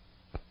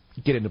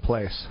get into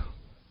place.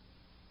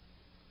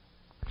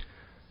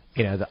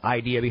 You know, the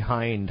idea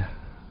behind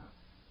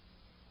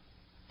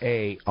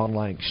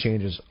online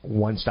exchanges,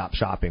 one-stop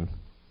shopping,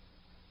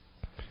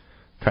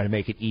 trying to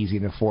make it easy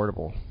and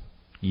affordable.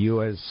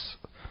 You as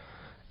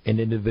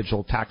an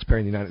individual taxpayer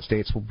in the United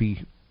States will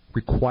be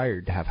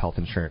required to have health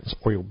insurance,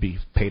 or you'll be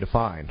paid a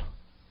fine.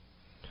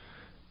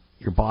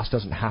 Your boss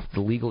doesn't have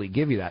to legally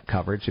give you that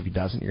coverage. If he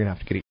doesn't, you're going to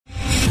have to get it.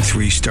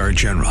 3-star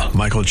general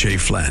Michael J.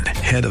 Flynn,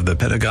 head of the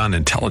Pentagon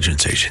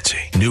Intelligence Agency,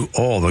 knew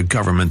all the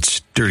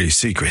government's dirty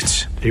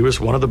secrets. He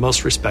was one of the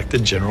most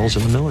respected generals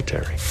in the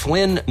military.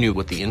 Flynn knew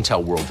what the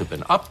intel world had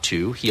been up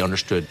to. He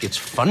understood its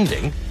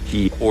funding.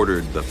 He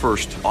ordered the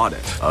first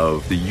audit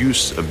of the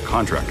use of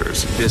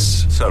contractors.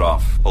 This set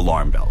off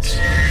alarm bells.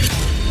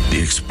 The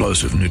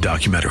explosive new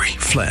documentary,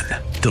 Flynn,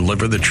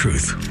 Deliver the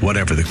Truth,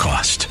 Whatever the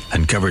Cost,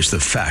 uncovers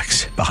the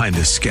facts behind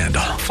this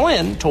scandal.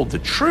 Flynn told the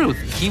truth.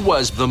 He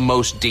was the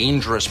most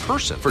dangerous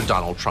person for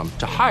Donald Trump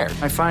to hire.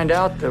 I find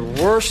out the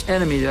worst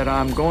enemy that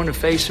I'm going to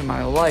face in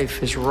my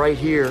life is right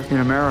here in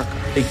America.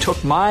 They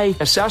took my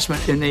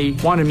assessment and they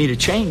wanted me to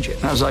change it.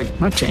 And I was like, I'm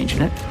not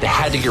changing it. They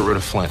had to get rid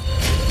of Flynn.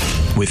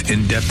 With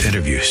in-depth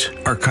interviews,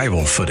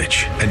 archival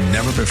footage, and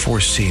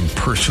never-before-seen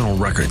personal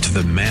records of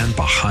the man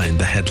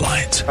behind the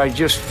headlines. I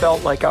just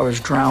felt like I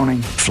was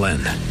drowning. Flynn,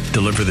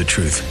 Deliver the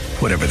Truth,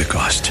 Whatever the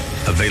Cost.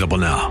 Available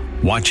now.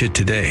 Watch it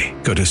today.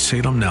 Go to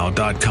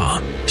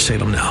salemnow.com.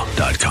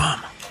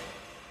 salemnow.com.